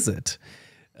to visit.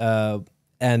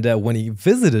 And when he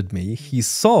visited me, he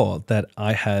saw that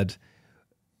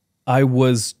I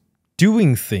was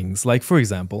doing things like, for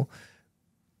example,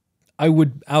 I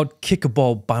would kick a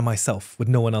ball by myself with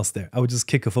no one else there. I would just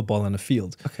kick a football on a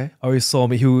field. Okay. Or he saw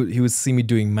me, he would see me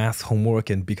doing math homework,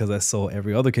 and because I saw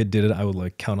every other kid did it, I would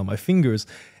like count on my fingers.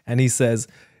 And he says,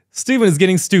 Stephen is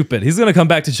getting stupid. He's gonna come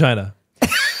back to China.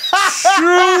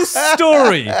 True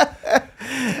story.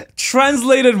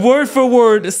 Translated word for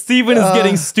word, Stephen is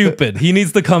getting stupid. He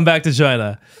needs to come back to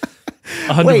China.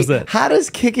 100%. Wait, how does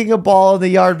kicking a ball in the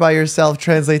yard by yourself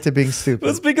translate to being stupid?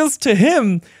 It's because to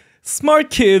him, smart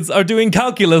kids are doing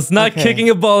calculus, not kicking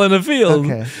a ball in a field.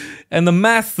 Okay. And the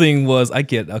math thing was, I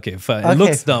get, fine. It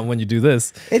looks dumb when you do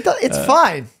this. It's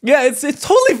fine. Yeah, it's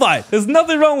totally fine. There's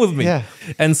nothing wrong with me. Yeah.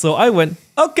 And so I went,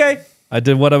 okay. I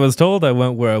did what I was told. I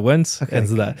went where I went. And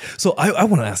so that. So I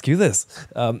want to ask you this.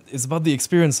 It's about the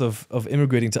experience of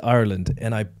immigrating to Ireland.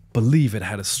 And I believe it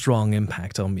had a strong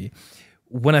impact on me.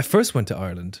 When I first went to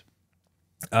Ireland,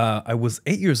 I was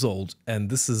 8 years old. And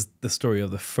this is the story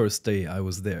of the first day I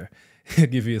was there. I'll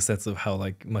give you a sense of how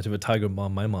like much of a tiger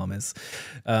mom my mom is.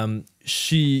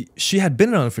 She had been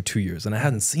in Ireland for 2 years. And I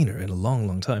hadn't seen her in a long,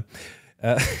 long time.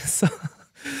 So...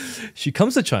 She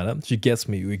comes to China, she gets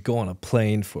me, we go on a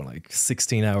plane for like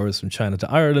 16 hours from China to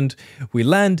Ireland. We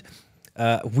land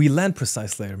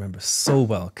precisely, I remember so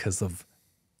well, because of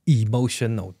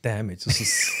emotional damage.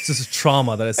 This is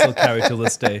trauma that I still carry till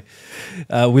this day.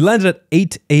 We landed at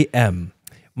 8 a.m.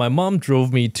 My mom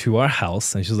drove me to our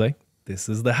house and she's like, this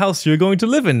is the house you're going to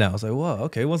live in now. I was like, wow,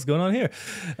 okay, what's going on here?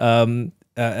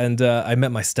 And I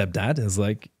met my stepdad. It's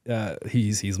like,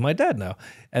 he's my dad now.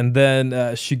 And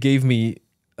then she gave me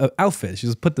an outfit. She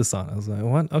just put this on. I was like,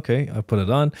 what? Okay, I put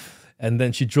it on. And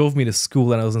then she drove me to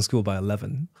school, and I was in school by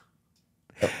 11.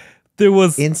 There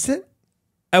was... Instant?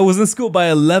 I was in school by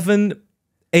 11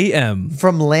 a.m.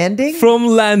 From landing? From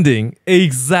landing,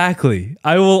 exactly.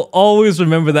 I will always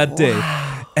remember that day.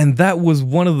 Wow. And that was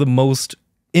one of the most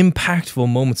impactful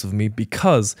moments of me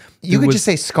because... You could just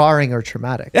say scarring or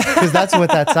traumatic, because that's what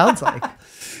that sounds like.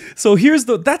 So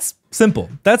that's simple.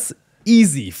 That's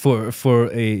easy for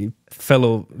a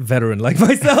fellow veteran like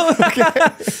myself.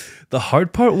 The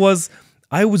hard part was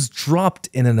I was dropped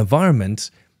in an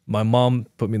environment. My mom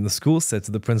put me in the school, said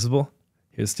to the principal,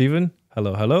 "Here's Steven.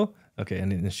 Hello, hello." Okay,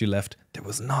 and then she left. There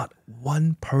was not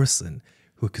one person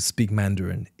who could speak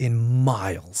Mandarin in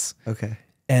miles. Okay.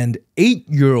 And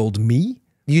 8-year-old me.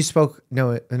 You spoke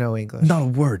no English? Not a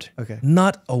word. Okay.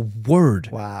 Not a word.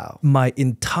 Wow. My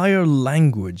entire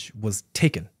language was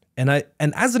taken. And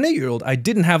as an 8-year-old, I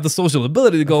didn't have the social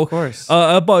ability to go, of course.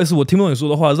 不好意思，我听不懂你说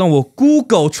的话，让我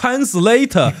Google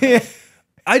Translator.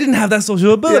 I didn't have that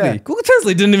social ability. Yeah. Google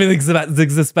Translate didn't even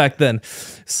exist back then.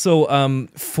 So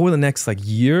for the next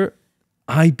year,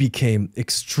 I became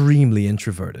extremely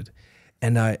introverted.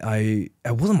 And I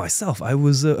wasn't myself. I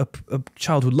was a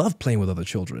child who loved playing with other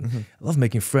children. I loved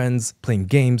making friends, playing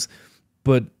games.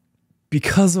 But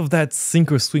because of that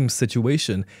sink or swim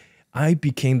situation, I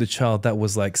became the child that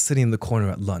was like sitting in the corner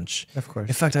at lunch. Of course.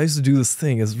 In fact, I used to do this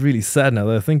thing. It's really sad now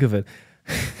that I think of it.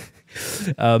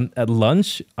 At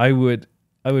lunch, I would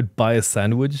buy a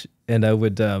sandwich and I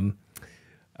would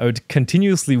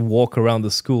continuously walk around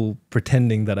the school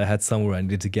pretending that I had somewhere I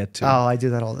needed to get to. Oh, I do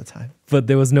that all the time. But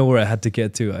there was nowhere I had to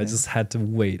get to. I just had to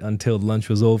wait until lunch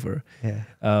was over. Yeah.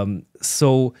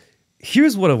 So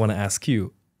here's what I want to ask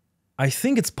you. I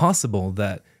think it's possible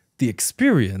that the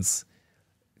experience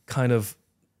kind of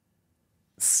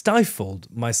stifled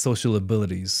my social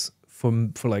abilities for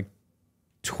like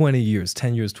 20 years,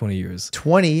 10 years, 20 years.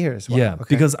 20 years? Wow. Yeah, okay.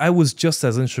 because I was just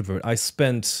as introvert. I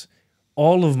spent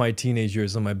all of my teenage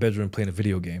years in my bedroom playing a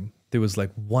video game. There was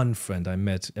like one friend I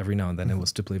met every now and then. It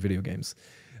was to play video games.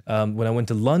 When I went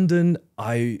to London,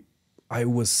 I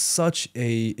was such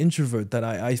a introvert that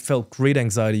I felt great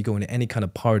anxiety going to any kind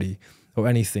of party or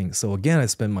anything. So again, I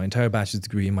spent my entire bachelor's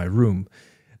degree in my room.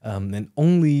 And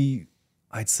only,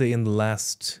 I'd say in the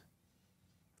last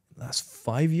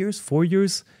 4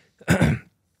 years,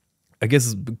 I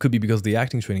guess it could be because of the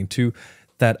acting training too,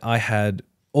 that I had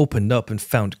opened up and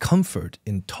found comfort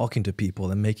in talking to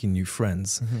people and making new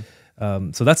friends.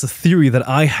 So that's a theory that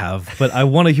I have, but I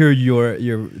want to hear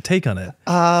your take on it.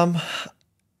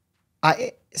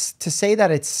 To say that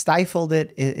it stifled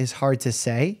it is hard to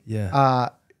say. Yeah.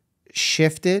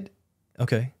 Shifted.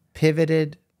 Okay.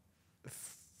 Pivoted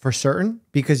for certain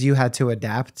because you had to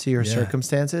adapt to your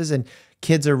circumstances, and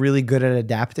kids are really good at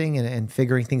adapting and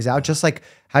figuring things out. Just like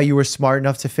how you were smart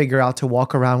enough to figure out to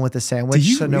walk around with a sandwich. Do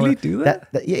you really do that?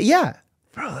 Yeah.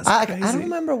 Bro, that's crazy. I don't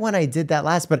remember when I did that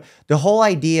last, but the whole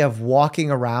idea of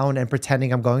walking around and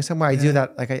pretending I'm going somewhere, I do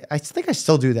that. Like I think I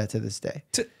still do that to this day.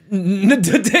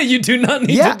 Today you do not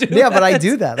need to do that. Yeah, but I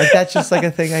do that. Like that's just like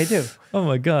a thing I do. Oh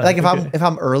my God. Like if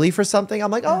I'm early for something,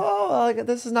 I'm like,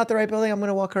 this is not the right building. I'm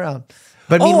gonna walk around.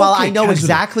 But meanwhile, I know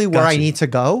exactly where I need to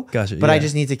go. Gotcha. But I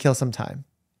just need to kill some time.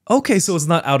 Okay, so it's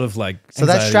not out of like so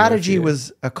that strategy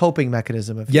was a coping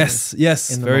mechanism of yes,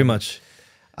 very much.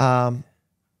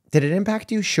 Did it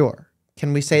impact you? Sure.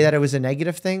 Can we say that it was a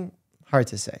negative thing? Hard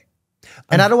to say.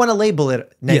 And I don't want to label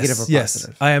it negative or positive. Yes,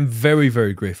 I am very,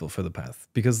 very grateful for the path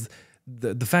because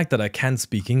the fact that I can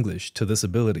speak English to this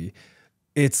ability,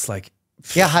 it's like...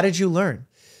 Yeah, how did you learn?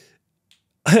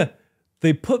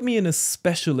 They put me in a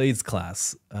special aids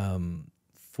class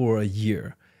for a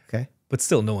year. Okay. But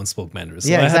still, no one spoke Mandarin. So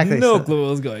yeah, I exactly. had no clue what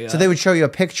was going on. So they would show you a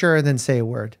picture and then say a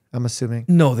word, I'm assuming.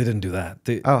 No, they didn't do that.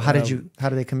 How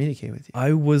did they communicate with you?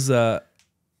 I was...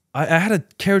 I had a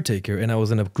caretaker, and I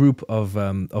was in a group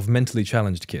of mentally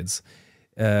challenged kids,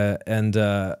 and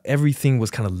everything was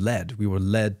kind of led. We were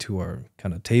led to our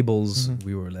kind of tables.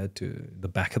 We were led to the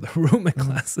back of the room in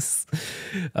classes,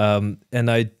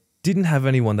 and I didn't have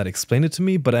anyone that explained it to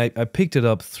me, but I picked it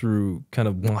up through kind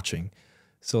of watching.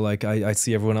 So like I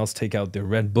see everyone else take out their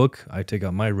red book, I take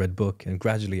out my red book, and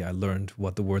gradually I learned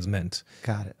what the words meant.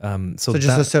 Got it. So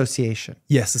just association.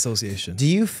 Yes, association. Do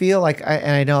you feel like,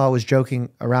 and I know I was joking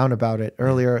around about it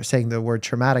earlier, saying the word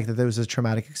traumatic, that there was a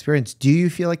traumatic experience. Do you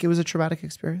feel like it was a traumatic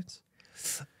experience?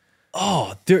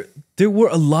 Oh, there were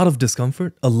a lot of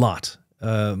discomfort, a lot.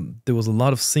 There was a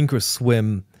lot of sink or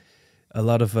swim, a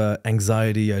lot of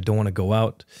anxiety. I don't want to go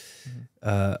out.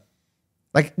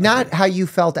 Like not how you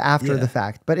felt after the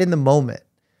fact, but in the moment.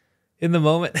 In the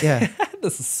moment? Yeah.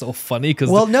 This is so funny because...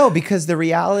 Well, no, because the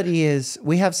reality is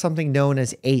we have something known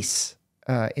as ACE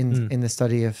in the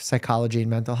study of psychology and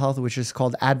mental health, which is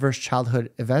called adverse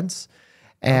childhood events.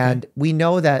 And we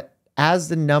know that as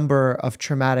the number of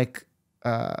traumatic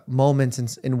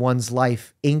moments in one's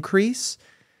life increase,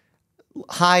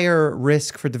 higher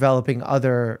risk for developing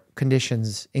other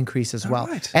conditions increase as well.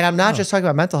 Right. And I'm not just talking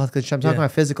about mental health conditions. I'm talking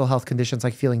about physical health conditions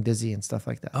like feeling dizzy and stuff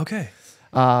like that. Okay.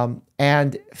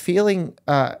 And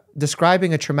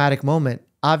describing a traumatic moment,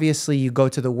 obviously you go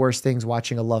to the worst things,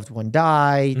 watching a loved one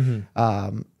die,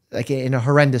 like in a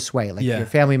horrendous way, like your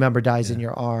family member dies in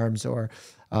your arms, or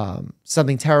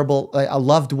something terrible, like a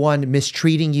loved one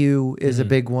mistreating you is a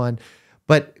big one.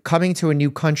 But coming to a new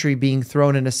country, being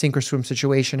thrown in a sink or swim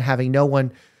situation, having no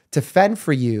one to fend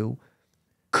for you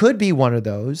could be one of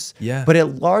those. Yeah. But it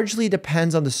largely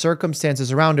depends on the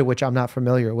circumstances around it, which I'm not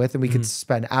familiar with. And we could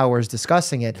spend hours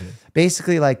discussing it.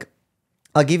 Basically, like,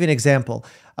 I'll give you an example.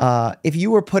 If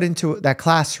you were put into that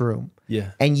classroom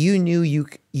and you knew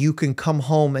you can come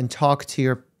home and talk to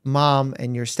your mom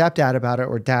and your stepdad about it,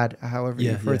 or dad, however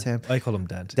you refer to him. I call him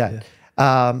dad. Dad.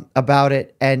 About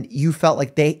it, and you felt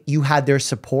like you had their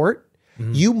support,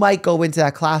 you might go into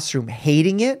that classroom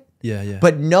hating it,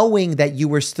 but knowing that you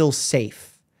were still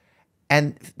safe.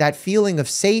 And that feeling of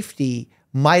safety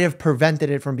might have prevented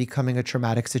it from becoming a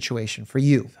traumatic situation for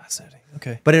you. Fascinating.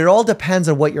 Okay. But it all depends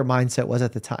on what your mindset was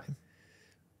at the time.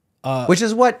 Which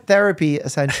is what therapy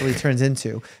essentially turns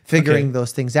into, figuring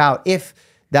those things out, if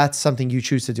that's something you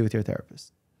choose to do with your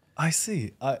therapist. I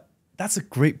see. That's a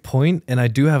great point, and I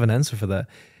do have an answer for that.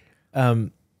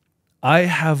 I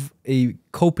have a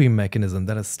coping mechanism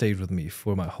that has stayed with me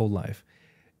for my whole life,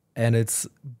 and it's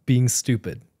being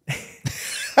stupid.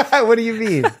 What do you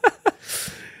mean?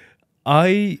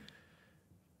 I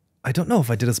don't know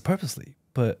if I did this purposely,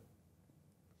 but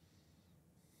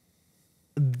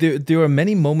there are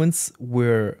many moments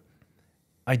where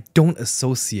I don't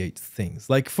associate things.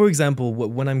 Like, for example,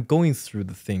 when I'm going through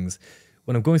the things,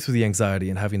 when I'm going through the anxiety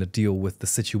and having to deal with the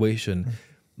situation,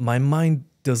 my mind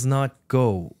does not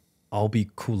go, I'll be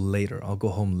cool later, I'll go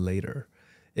home later.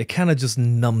 It kind of just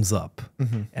numbs up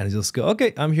and it just go,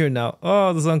 okay, I'm here now.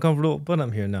 Oh, this is uncomfortable, but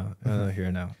I'm here now. I'm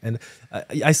here now. And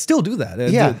I still do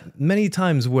that. Many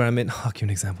times where I'm in, I'll give you an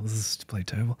example. This is really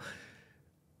terrible.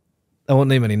 I won't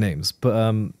name any names, but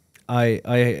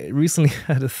I recently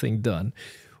had a thing done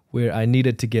where I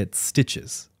needed to get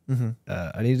stitches.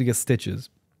 I needed to get stitches.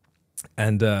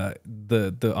 And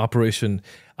the operation,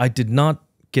 I did not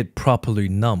get properly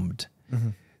numbed.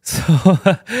 So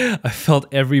I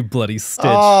felt every bloody stitch.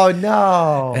 Oh,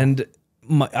 no. And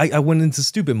I went into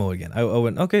stupid mode again. I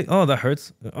went, okay, oh, that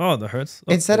hurts. Oh, that hurts.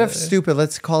 Oh, Instead of stupid,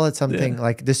 let's call it something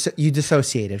like this. You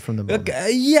dissociated from the moment.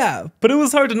 Yeah, but it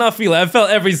was hard to not feel it. I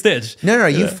felt every stitch. No,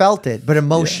 you felt it, but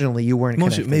emotionally you weren't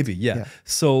connected. Maybe, yeah.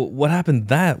 So what happened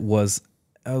was,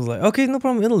 I was like, okay, no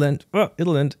problem, it'll end. Oh,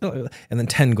 it'll end. And then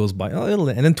 10 goes by. Oh, it'll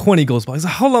end. And then 20 goes by. I was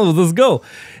like, how long will this go?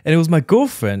 And it was my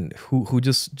girlfriend who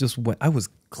just went. I was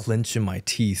clenching my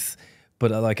teeth, but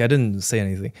like I didn't say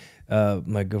anything.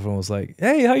 My girlfriend was like,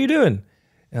 hey, how you doing?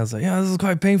 And I was like, yeah, this is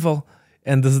quite painful.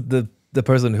 And the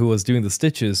person who was doing the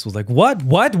stitches was like, what?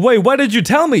 Wait, why did you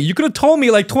tell me? You could have told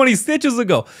me like 20 stitches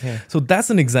ago. So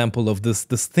that's an example of this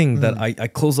thing that I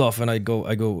close off and I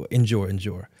go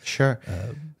endure. Sure.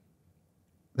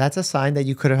 That's a sign that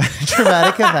you could have had a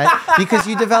traumatic event because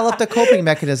you developed a coping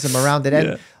mechanism around it.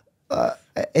 And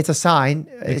it's a sign.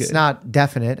 It's not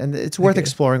definite. And it's worth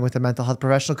exploring with a mental health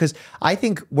professional, because I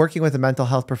think working with a mental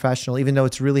health professional, even though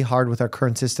it's really hard with our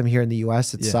current system here in the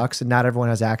US, it sucks and not everyone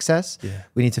has access.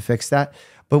 We need to fix that.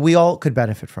 But we all could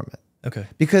benefit from it. Okay.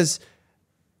 Because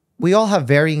we all have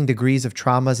varying degrees of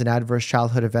traumas and adverse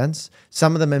childhood events.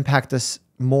 Some of them impact us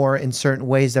more in certain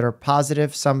ways that are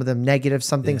positive, some of them negative,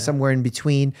 somewhere in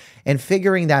between. And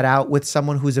figuring that out with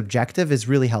someone who's objective is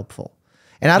really helpful.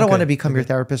 And I don't want to become your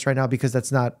therapist right now, because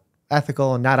that's not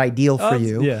ethical and not ideal for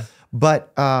you.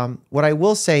 But what I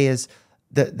will say is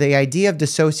the idea of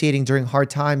dissociating during hard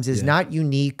times is not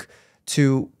unique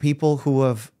to people who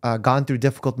have gone through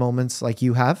difficult moments like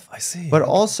you have. I see. But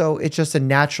also it's just a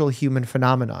natural human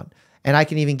phenomenon. And I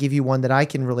can even give you one that I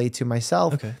can relate to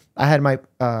myself. I had my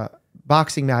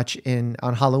boxing match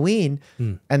on Halloween,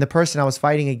 and the person I was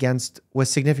fighting against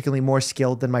was significantly more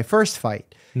skilled than my first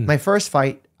fight. My first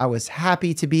fight, I was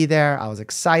happy to be there. I was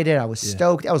excited. I was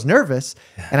stoked. I was nervous,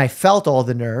 and I felt all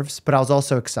the nerves, but I was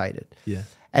also excited.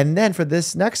 And then for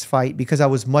this next fight, because I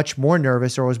was much more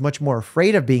nervous, or was much more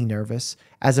afraid of being nervous,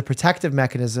 as a protective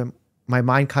mechanism, my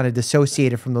mind kind of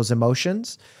dissociated from those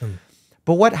emotions.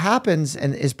 But what happens,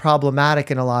 and is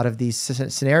problematic in a lot of these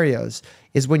scenarios,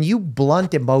 is when you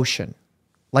blunt emotion,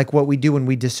 like what we do when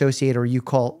we dissociate, or you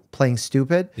call playing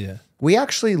stupid, we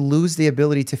actually lose the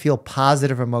ability to feel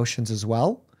positive emotions as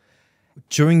well.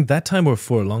 During that time, or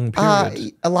for a long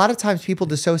period? A lot of times people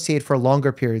dissociate for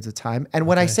longer periods of time. And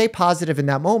when I say positive in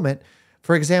that moment,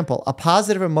 For example, a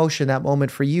positive emotion that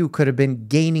moment for you could have been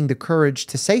gaining the courage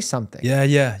to say something.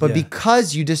 But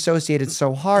because you dissociated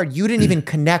so hard, you didn't even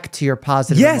connect to your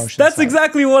positive emotion. Yes, that's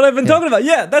exactly what I've been talking about.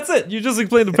 Yeah, that's it. You just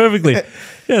explained it perfectly.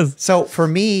 Yes. So for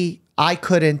me, I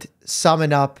couldn't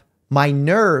summon up my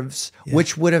nerves,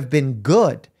 which would have been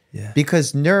good.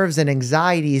 Because nerves and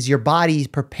anxiety is your body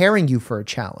preparing you for a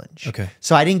challenge.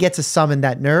 So I didn't get to summon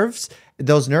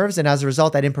those nerves, and as a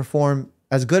result, I didn't perform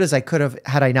as good as I could have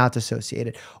had I not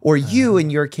dissociated. Or you, in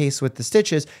your case with the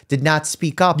stitches, did not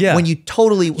speak up when you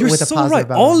totally with a positive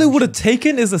right. All it would have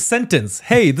taken is a sentence.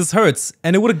 Hey, this hurts,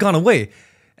 and it would have gone away.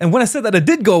 And when I said that, it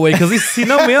did go away because he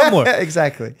numbed me up more.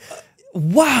 Exactly.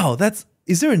 Wow,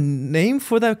 is there a name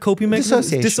for that coping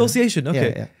mechanism? Dissociation.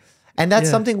 Okay. Yeah. And that's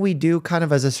something we do kind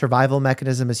of as a survival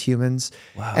mechanism as humans.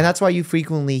 And that's why you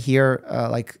frequently hear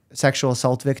like sexual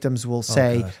assault victims will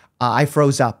say, I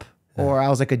froze up, or I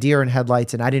was like a deer in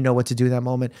headlights and I didn't know what to do in that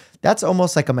moment. That's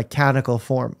almost like a mechanical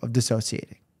form of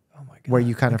dissociating, where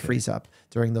you kind of freeze up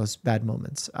during those bad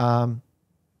moments. But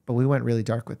we went really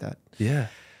dark with that. Yeah.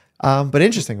 But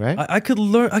interesting, right? I could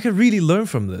really learn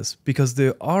from this, because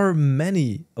there are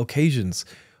many occasions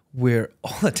where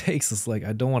all it takes is like,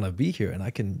 I don't want to be here, and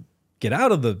I can get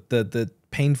out of the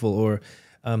painful or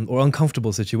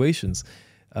uncomfortable situations.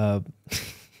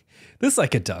 This I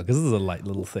could talk, because this is a light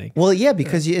little thing. Well, yeah,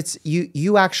 because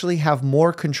you actually have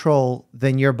more control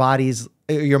than your mind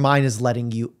is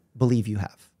letting you believe you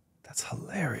have. That's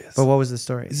hilarious. But what was the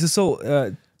story?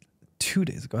 So 2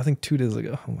 days ago, I think 2 days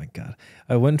ago, oh my God,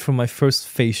 I went for my first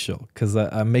facial because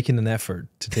I'm making an effort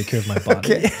to take care of my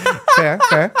body. Okay.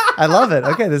 Fair. I love it.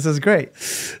 Okay, this is great.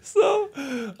 So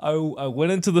I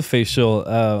went into the facial,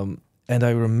 and I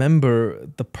remember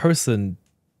the person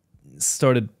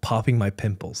started popping my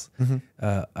pimples.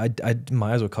 My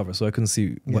eyes were covered, so I couldn't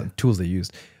see what tools they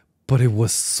used, but it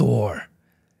was sore.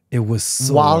 It was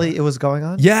sore. While it was going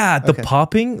on? Yeah, the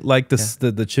popping, like the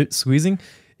squeezing,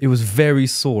 it was very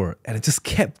sore, and it just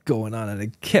kept going on, and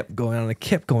it kept going on, and it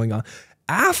kept going on.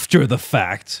 After the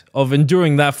fact of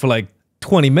enduring that for like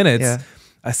 20 minutes,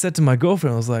 I said to my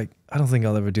girlfriend, I was like, I don't think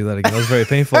I'll ever do that again. It was very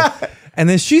painful. And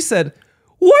then she said,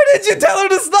 why did you tell her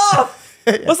to stop?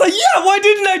 I was like, yeah, why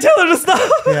didn't I tell her to stop?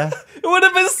 It would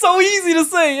have been so easy to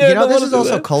say. Yeah, you know, this is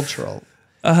also cultural.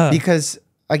 Because,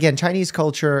 again, Chinese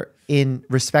culture in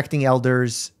respecting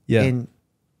elders, in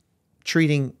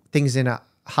treating things in a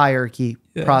hierarchy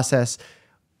process,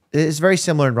 is very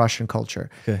similar in Russian culture.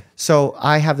 So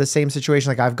I have the same situation.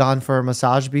 Like, I've gone for a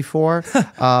massage before,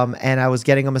 and I was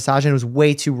getting a massage, and it was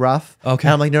way too rough. And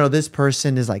I'm like, no, this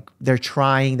person is like, they're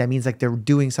trying. That means like they're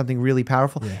doing something really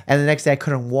powerful. And the next day I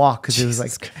couldn't walk because it was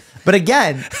like, but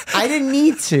again, I didn't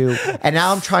need to. And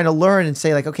now I'm trying to learn and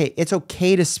say like, okay, it's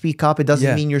okay to speak up. It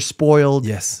doesn't mean you're spoiled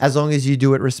as long as you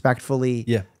do it respectfully.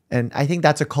 And I think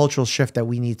that's a cultural shift that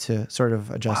we need to sort of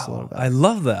adjust a little bit. I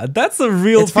love that. That's a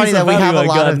real. It's funny that we have a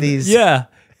lot of these. Yeah,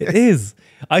 it is.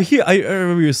 I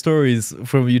remember your stories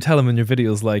from you tell them in your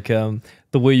videos, like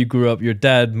the way you grew up. Your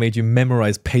dad made you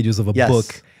memorize pages of a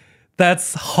book.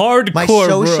 That's hardcore, my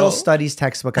social studies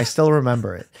textbook, I still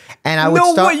remember it. And I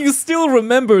would way you still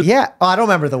remember? Yeah. Oh, I don't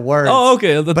remember the words. Oh,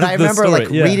 okay. But I remember like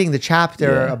reading the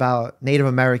chapter about Native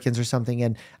Americans or something,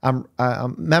 and I'm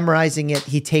memorizing it.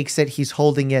 He takes it, he's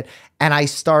holding it, and I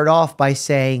start off by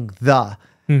saying the,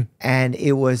 and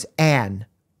it was an,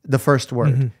 the first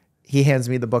word. He hands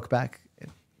me the book back.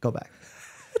 Go back.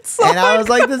 So and I was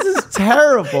like, this is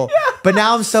terrible. But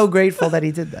now I'm so grateful that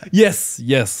he did that. Yes.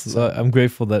 I'm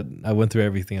grateful that I went through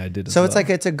everything I did. So it's like,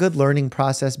 it's a good learning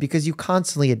process because you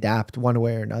constantly adapt one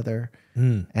way or another.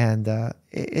 And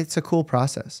it's a cool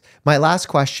process. My last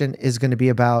question is going to be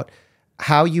about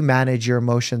how you manage your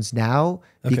emotions now,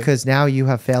 because now you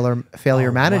have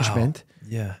failure management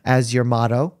as your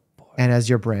motto and as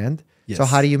your brand. So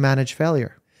how do you manage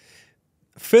failure?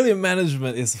 Failure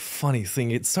management is a funny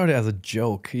thing. It started as a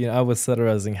joke. You know, I was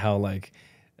satirizing how like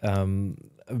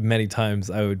many times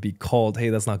I would be called, "Hey,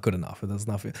 that's not good enough," or "That's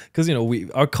not," because you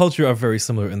know our culture are very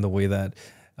similar in the way that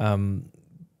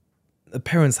the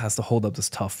parents has to hold up this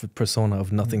tough persona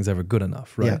of nothing's ever good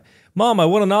enough, right? Mom, I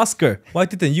won an Oscar. Why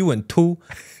didn't you win 2?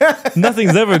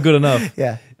 Nothing's ever good enough.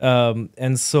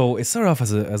 And so it started off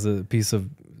as a piece of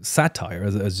satire,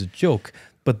 as a joke,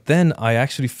 but then I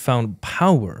actually found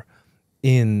power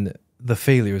in the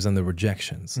failures and the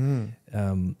rejections.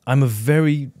 I'm a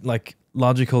very like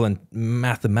logical and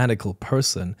mathematical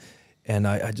person, and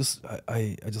I just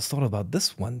thought about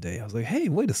this one day. I was like, hey,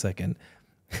 wait a second.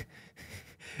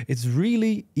 It's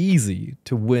really easy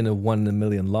to win a 1 in a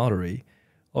million lottery.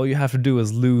 All you have to do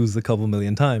is lose a couple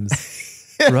million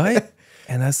times, right?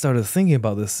 And I started thinking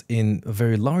about this in a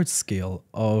very large scale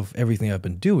of everything I've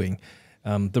been doing.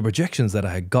 The rejections that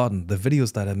I had gotten, the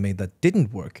videos that I made that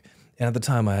didn't work. And at the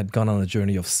time, I had gone on a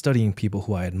journey of studying people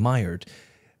who I admired.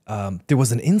 There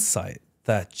was an insight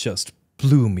that just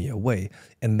blew me away.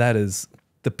 And that is,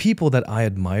 the people that I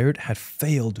admired had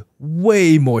failed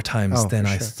way more times than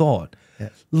I thought. Yeah.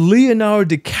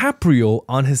 Leonardo DiCaprio,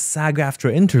 on his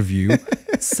SAG-AFTRA interview,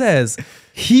 says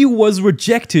he was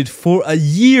rejected for a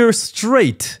year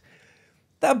straight.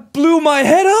 That blew my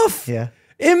head off. Yeah.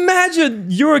 Imagine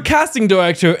you're a casting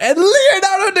director and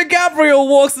Leonardo DiCaprio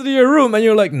walks into your room and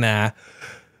you're like, nah.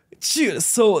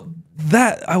 So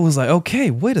that, I was like, okay,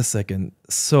 wait a second.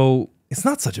 So it's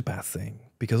not such a bad thing,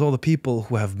 because all the people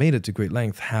who have made it to great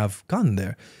length have gotten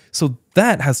there. So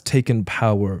that has taken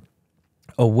power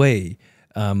away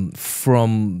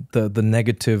from the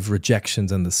negative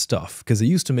rejections and the stuff, because it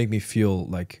used to make me feel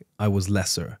like I was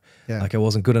lesser, like I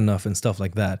wasn't good enough and stuff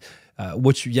like that,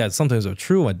 which, yeah, sometimes are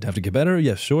true. I'd have to get better.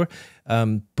 Yeah, sure.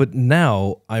 But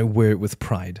now I wear it with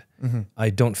pride. I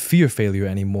don't fear failure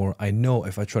anymore. I know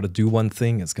if I try to do one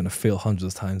thing, it's going to fail hundreds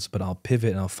of times, but I'll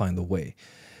pivot and I'll find the way.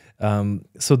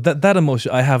 So that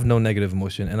emotion, I have no negative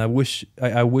emotion, and I wish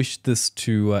this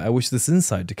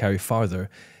insight to carry farther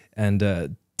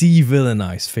and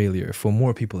de-villainize failure for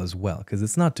more people as well, because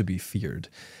it's not to be feared.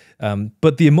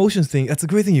 But the emotions thing, that's a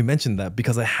great thing you mentioned that,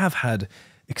 because I have had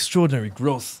extraordinary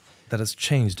growth that has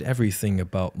changed everything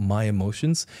about my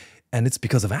emotions, and it's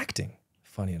because of acting,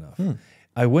 funny enough.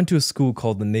 I went to a school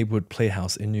called the Neighborhood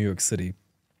Playhouse in New York City.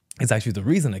 It's actually the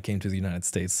reason I came to the United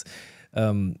States.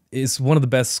 It's one of the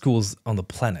best schools on the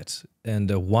planet. And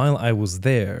while I was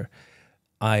there,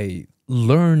 I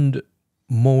learned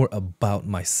more about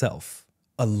myself,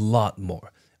 a lot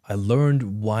more. I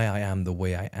learned why I am the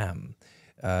way I am.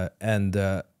 And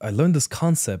I learned this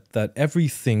concept that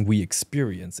everything we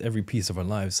experience, every piece of our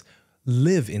lives,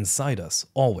 live inside us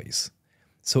always.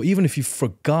 So even if you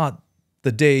forgot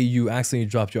the day you accidentally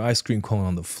dropped your ice cream cone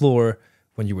on the floor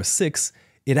when you were 6,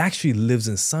 it actually lives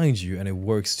inside you and it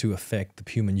works to affect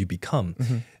the human you become.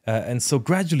 And so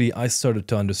gradually I started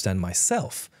to understand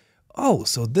myself. Oh,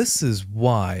 so this is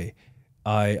why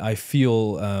I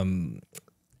feel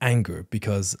anger,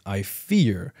 because I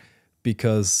fear,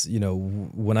 because, you know,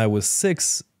 when I was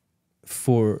 6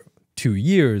 for 2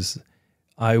 years,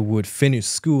 I would finish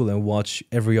school and watch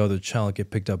every other child get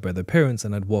picked up by their parents,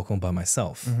 and I'd walk home by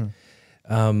myself.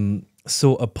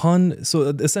 So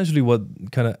essentially what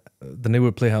kind of the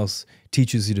Neighborhood Playhouse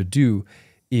teaches you to do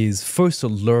is first to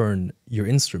learn your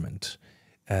instrument.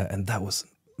 And that was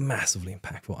massively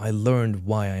impactful. I learned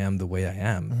why I am the way I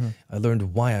am. I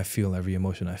learned why I feel every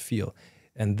emotion I feel.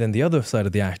 And then the other side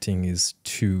of the acting is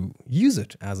to use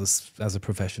it as a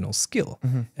professional skill.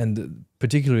 And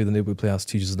particularly the Neighborhood Playhouse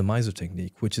teaches the miser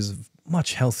technique, which is a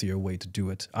much healthier way to do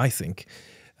it, I think,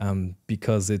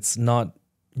 because it's not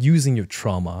using your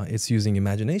trauma, it's using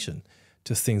imagination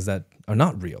to things that are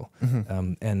not real.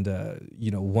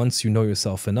 You know, once you know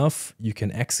yourself enough, you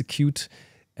can execute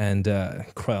and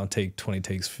cry on take 20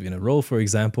 takes in a row, for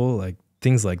example, like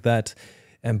things like that,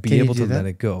 and be able to let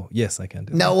it go. Yes, I can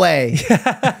do that. No way.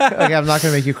 Okay, I'm not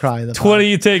going to make you cry.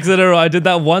 20 takes in a row. I did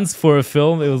that once for a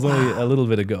film. It was only a little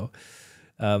bit ago.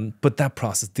 But that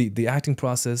process, the acting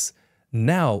process,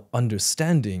 now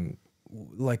understanding,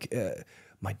 like,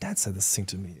 my dad said this thing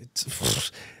to me.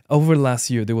 Over the last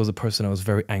year, there was a person I was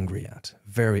very angry at,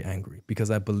 because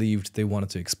I believed they wanted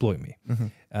to exploit me.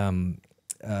 And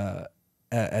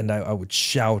I would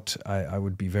shout, I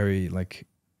would be very, like,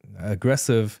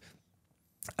 aggressive.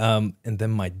 And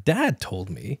then my dad told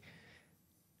me,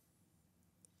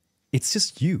 it's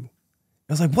just you.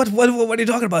 I was like, what are you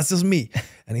talking about? It's just me.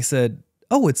 And he said,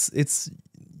 oh,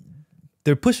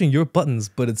 they're pushing your buttons,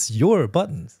 but it's your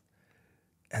buttons.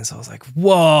 And so I was like,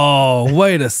 whoa,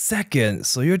 wait a second.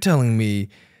 So you're telling me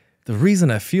the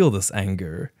reason I feel this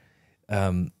anger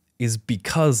is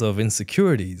because of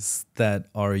insecurities that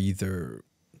are either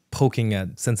poking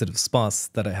at sensitive spots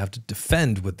that I have to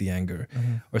defend with the anger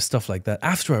or stuff like that.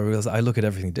 After I realized, I look at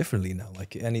everything differently now.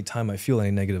 Like anytime I feel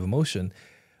any negative emotion,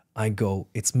 I go,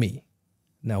 it's me.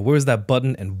 Now, where's that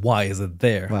button and why is it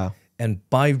there? Wow. And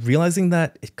by realizing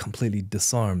that, it completely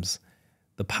disarms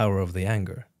the power of the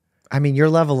anger. I mean, your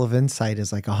level of insight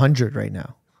is like 100 right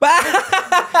now.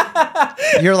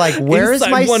 You're like, where is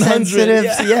my sensitive?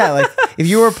 Yeah, like if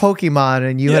you were Pokemon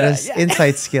and you had an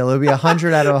insight skill, it would be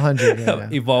 100 out of 100.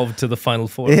 Right Evolved to the final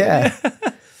form. Yeah,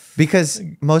 because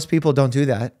most people don't do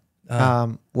that.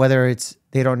 Whether it's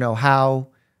they don't know how,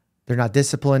 they're not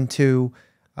disciplined to,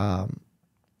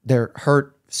 they're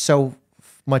hurt so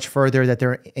much further that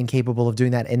they're incapable of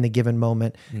doing that in the given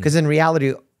moment. Because in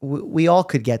reality, we all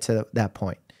could get to that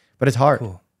point, but it's hard.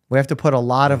 Cool. We have to put a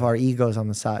lot of our egos on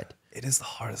the side. It is the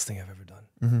hardest thing I've ever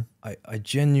done. I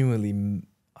genuinely,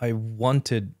 I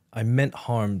meant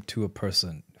harm to a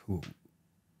person who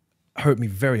hurt me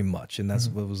very much, and that's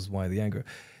what was why the anger.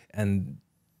 And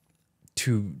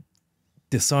to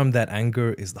disarm that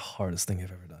anger is the hardest thing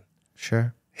I've ever done.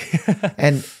 Sure.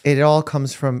 And it all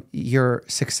comes from your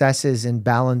successes in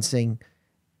balancing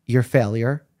your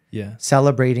failure,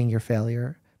 celebrating your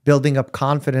failure, building up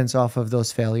confidence off of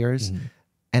those failures,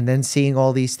 and then seeing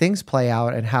all these things play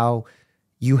out and how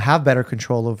you have better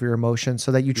control over your emotions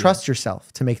so that you trust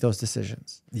yourself to make those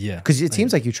decisions. Yeah. Because it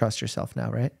seems like you trust yourself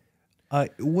now, right?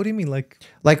 What do you mean? Like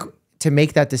to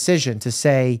make that decision to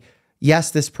say,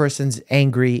 yes, this person's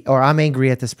angry, or I'm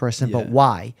angry at this person, but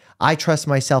why? I trust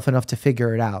myself enough to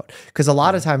figure it out. Because a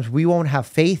lot of times we won't have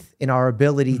faith in our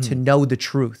ability to know the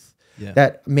truth.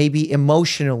 That maybe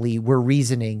emotionally we're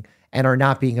reasoning and are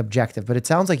not being objective. But it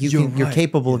sounds like you're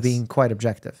capable of being quite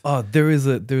objective. There is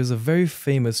a very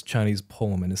famous Chinese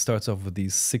poem, and it starts off with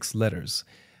these 6 letters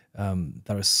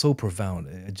that are so profound.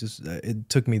 It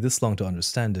took me this long to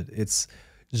understand it. It's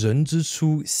人之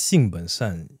初性本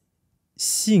善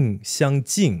性相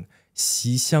近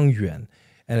习相远,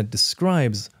 and it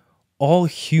describes all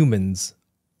humans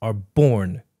are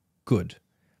born good.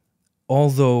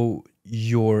 Although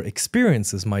your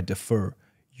experiences might differ,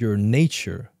 your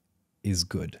nature is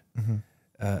good.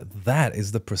 That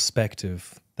is the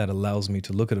perspective that allows me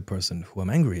to look at a person who I'm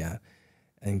angry at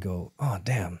and go, oh,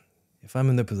 damn, if I'm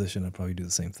in their position, I'd probably do the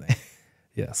same thing.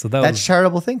 So that's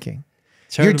charitable thinking.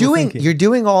 You're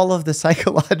doing all of the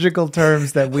psychological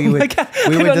terms that we would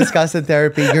discuss in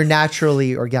therapy. You're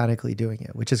naturally, organically doing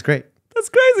it, which is great. That's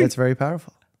crazy. It's very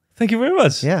powerful. Thank you very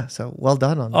much. Yeah, so well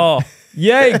done on that. Oh,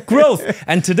 yay, growth.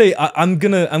 And today I'm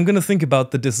gonna think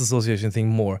about the disassociation thing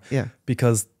more. Yeah,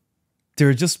 because there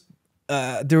are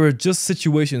just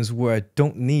situations where I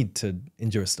don't need to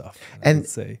endure stuff.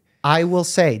 I will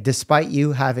say, despite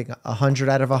you having 100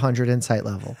 out of 100 insight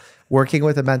level, working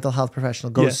with a mental health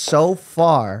professional goes so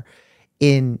far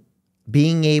in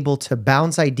being able to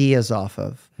bounce ideas off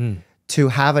of, to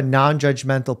have a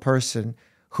non-judgmental person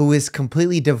who is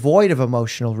completely devoid of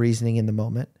emotional reasoning in the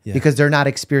moment because they're not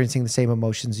experiencing the same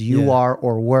emotions you are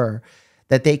or were,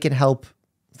 that they can help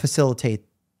facilitate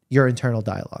your internal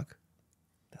dialogue.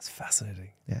 That's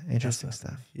fascinating. Yeah, interesting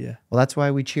stuff. Yeah. Well, that's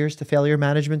why we cheers to Failure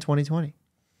Management 2020.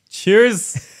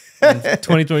 Cheers. In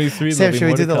 2023. Sam, should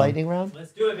we do the lightning round?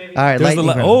 Let's do it, baby. All right, lightning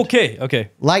round. Okay.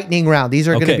 Lightning round. These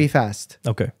are going to be fast.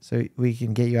 Okay. So we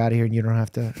can get you out of here and you don't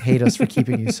have to hate us for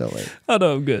keeping you so late. Oh,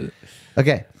 no, I'm good.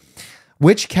 Okay.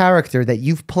 Which character that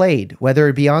you've played, whether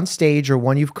it be on stage or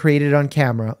one you've created on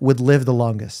camera, would live the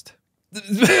longest?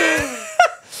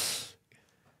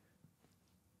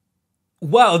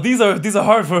 Wow, these are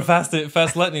hard for a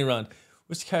fast lightning round.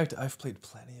 Which character? I've played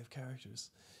plenty of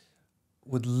characters.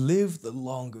 Would live the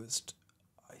longest?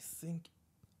 I think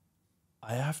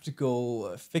I have to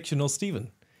go fictional Steven.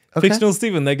 Okay. Fictional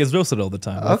Steven that gets roasted all the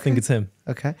time. Okay. I think it's him.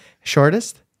 Okay.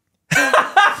 Shortest?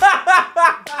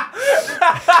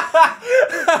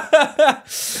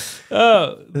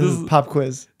 This is pop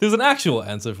quiz. There's an actual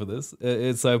answer for this.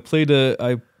 It's I played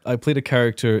a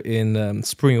character in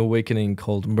Spring Awakening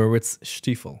called Moritz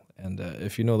Stiefel, and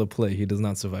if you know the play, he does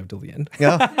not survive till the end.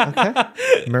 Okay.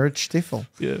 Moritz Stiefel.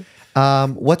 Yeah.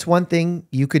 What's one thing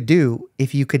you could do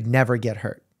if you could never get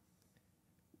hurt?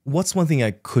 What's one thing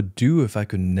I could do if I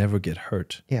could never get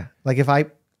hurt? Yeah, like if I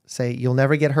say you'll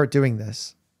never get hurt doing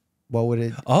this, what would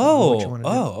it?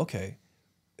 Okay.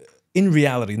 In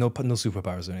reality, no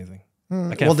superpowers or anything.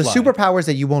 I can't the superpower is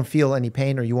that you won't feel any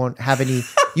pain or you won't have any.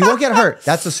 You won't get hurt.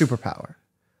 That's a superpower.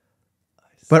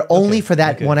 But only for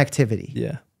that one activity.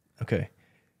 Yeah. Okay.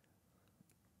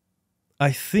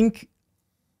 I think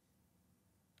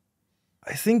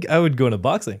I would go into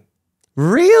boxing.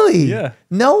 Really? Yeah.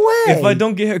 No way. If I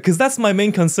don't get hurt, because that's my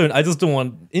main concern. I just don't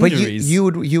want injuries.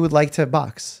 But you would like to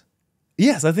box?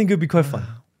 Yes, I think it would be quite fun.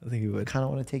 I think it would. I kind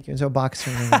of want to take you into a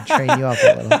boxing ring and train you up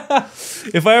a little.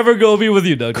 If I ever go, I'll be with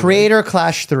you, Doug. Creator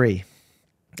Clash 3.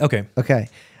 Okay. Okay.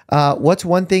 What's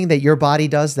one thing that your body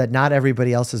does that not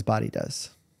everybody else's body does?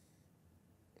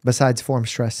 Besides form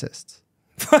stress cysts.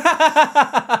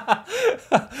 My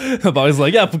body's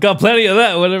like, yeah, got plenty of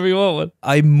that, whatever you want.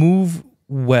 I move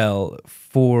well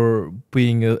for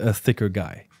being a thicker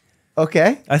guy.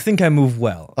 Okay. I think I move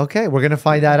well. Okay, we're going to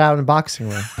find that out in boxing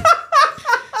room.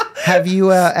 Have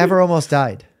you ever almost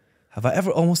died? Have I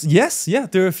ever almost? Yes, yeah.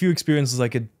 There are a few experiences I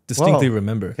could distinctly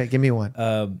remember. Okay, give me one.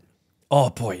 Oh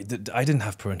boy, I didn't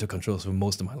have parental controls for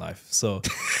most of my life, so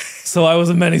I was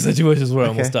in many situations where I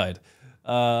almost died.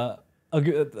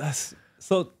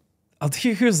 So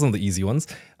here's some of the easy ones.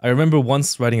 I remember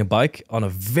once riding a bike on a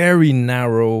very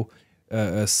narrow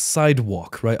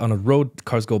sidewalk, right? On a road,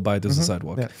 cars go by, there's a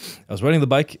sidewalk. Yeah. I was riding the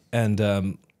bike and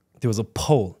there was a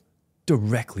pole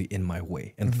directly in my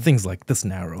way and things like this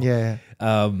narrow. Yeah.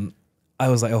 I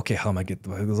was like, okay, how am I get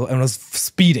the and I was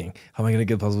speeding. How am I gonna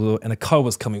get the and a car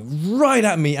was coming right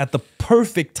at me at the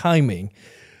perfect timing.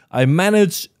 I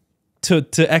managed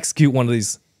to execute one of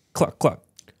these cluck cluck.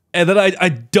 And then I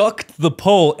ducked the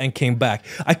pole and came back.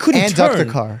 I couldn't turn. And ducked the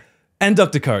car. And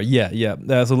ducked the car, yeah.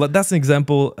 So that's an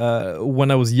example.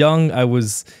 When I was young,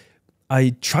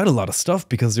 I tried a lot of stuff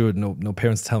because there were no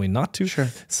parents telling me not to. Sure.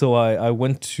 So I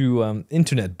went to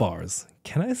internet bars.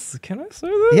 Can I say this?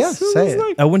 Yeah, say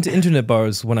it. I went to internet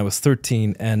bars when I was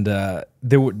 13, and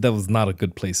that was not a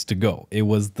good place to go. It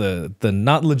was the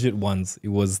not legit ones. It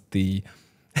was the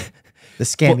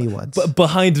scammy ones. But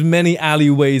behind many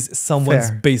alleyways, someone's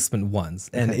basement ones.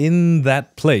 And in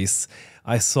that place,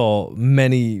 I saw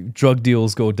many drug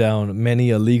deals go down,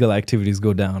 many illegal activities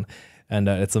go down. And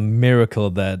it's a miracle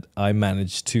that I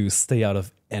managed to stay out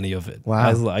of any of it.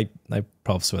 Wow. I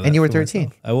props for that. And you were 13?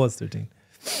 Myself. I was 13.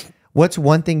 What's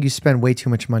one thing you spend way too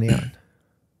much money on?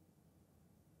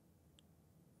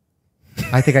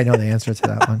 I think I know the answer to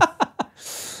that one.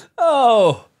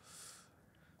 Oh,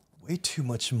 way too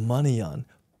much money on.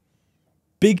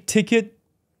 Big ticket.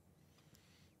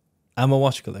 I'm a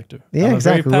watch collector. Yeah,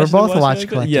 exactly. We're both watch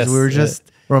collectors. Yes, we were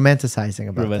just romanticizing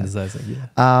about that.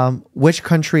 Yeah. Which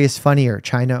country is funnier,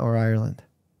 China or Ireland?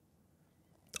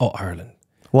 Oh, Ireland.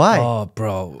 Why? Oh,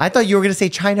 bro. I thought you were going to say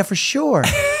China for sure.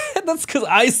 That's because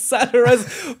I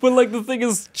satirize. But like the thing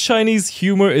is, Chinese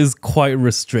humor is quite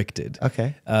restricted.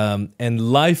 Okay. And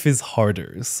life is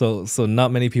harder. So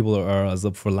not many people are as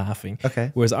up for laughing. Okay.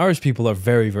 Whereas Irish people are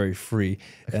very, very free.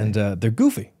 Okay. And they're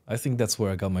goofy. I think that's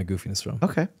where I got my goofiness from.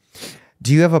 Okay.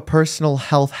 Do you have a personal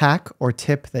health hack or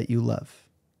tip that you love?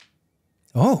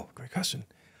 Oh, great question.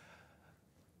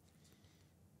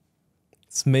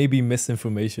 It's maybe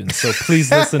misinformation. So please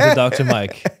listen to Dr.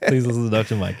 Mike. Please listen to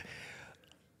Dr. Mike.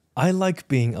 I like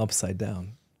being upside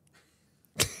down.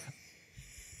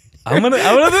 I'm gonna do it.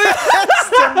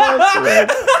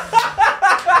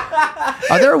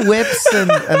 Are there whips and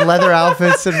leather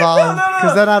outfits involved?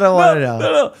 Because then I don't want to know.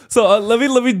 No. So let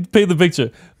me paint the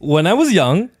picture. When I was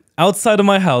young, outside of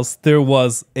my house, there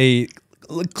was a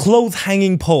clothes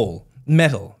hanging pole,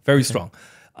 metal, very strong.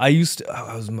 I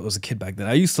was a kid back then.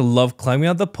 I used to love climbing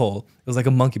out the pole. It was like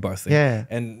a monkey bar thing. Yeah.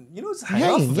 And just hang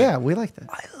off of it. Yeah, we like that.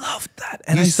 I loved that.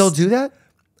 And you still do that?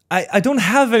 I don't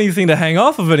have anything to hang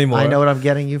off of anymore. I know what I'm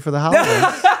getting you for the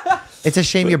holidays. It's a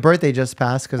shame your birthday just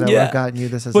passed because I would have gotten you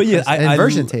this as an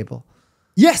inversion table.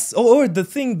 Yes, or the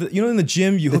thing that in the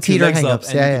gym you hook your legs up.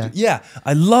 Yeah.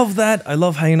 I love that. I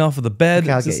love hanging off of the bed.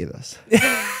 Okay, I'll get you this.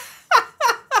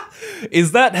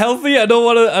 Is that healthy? I don't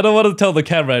want to tell the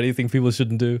camera anything people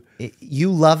shouldn't do.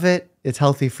 You love it. It's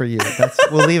healthy for you.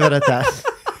 We'll leave it at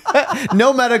that.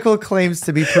 No medical claims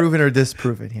to be proven or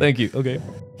disproven here. Thank you. Okay.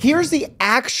 Here's the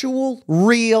actual,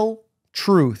 real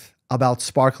truth about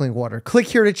sparkling water. Click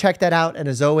here to check that out. And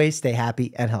as always, stay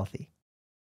happy and healthy.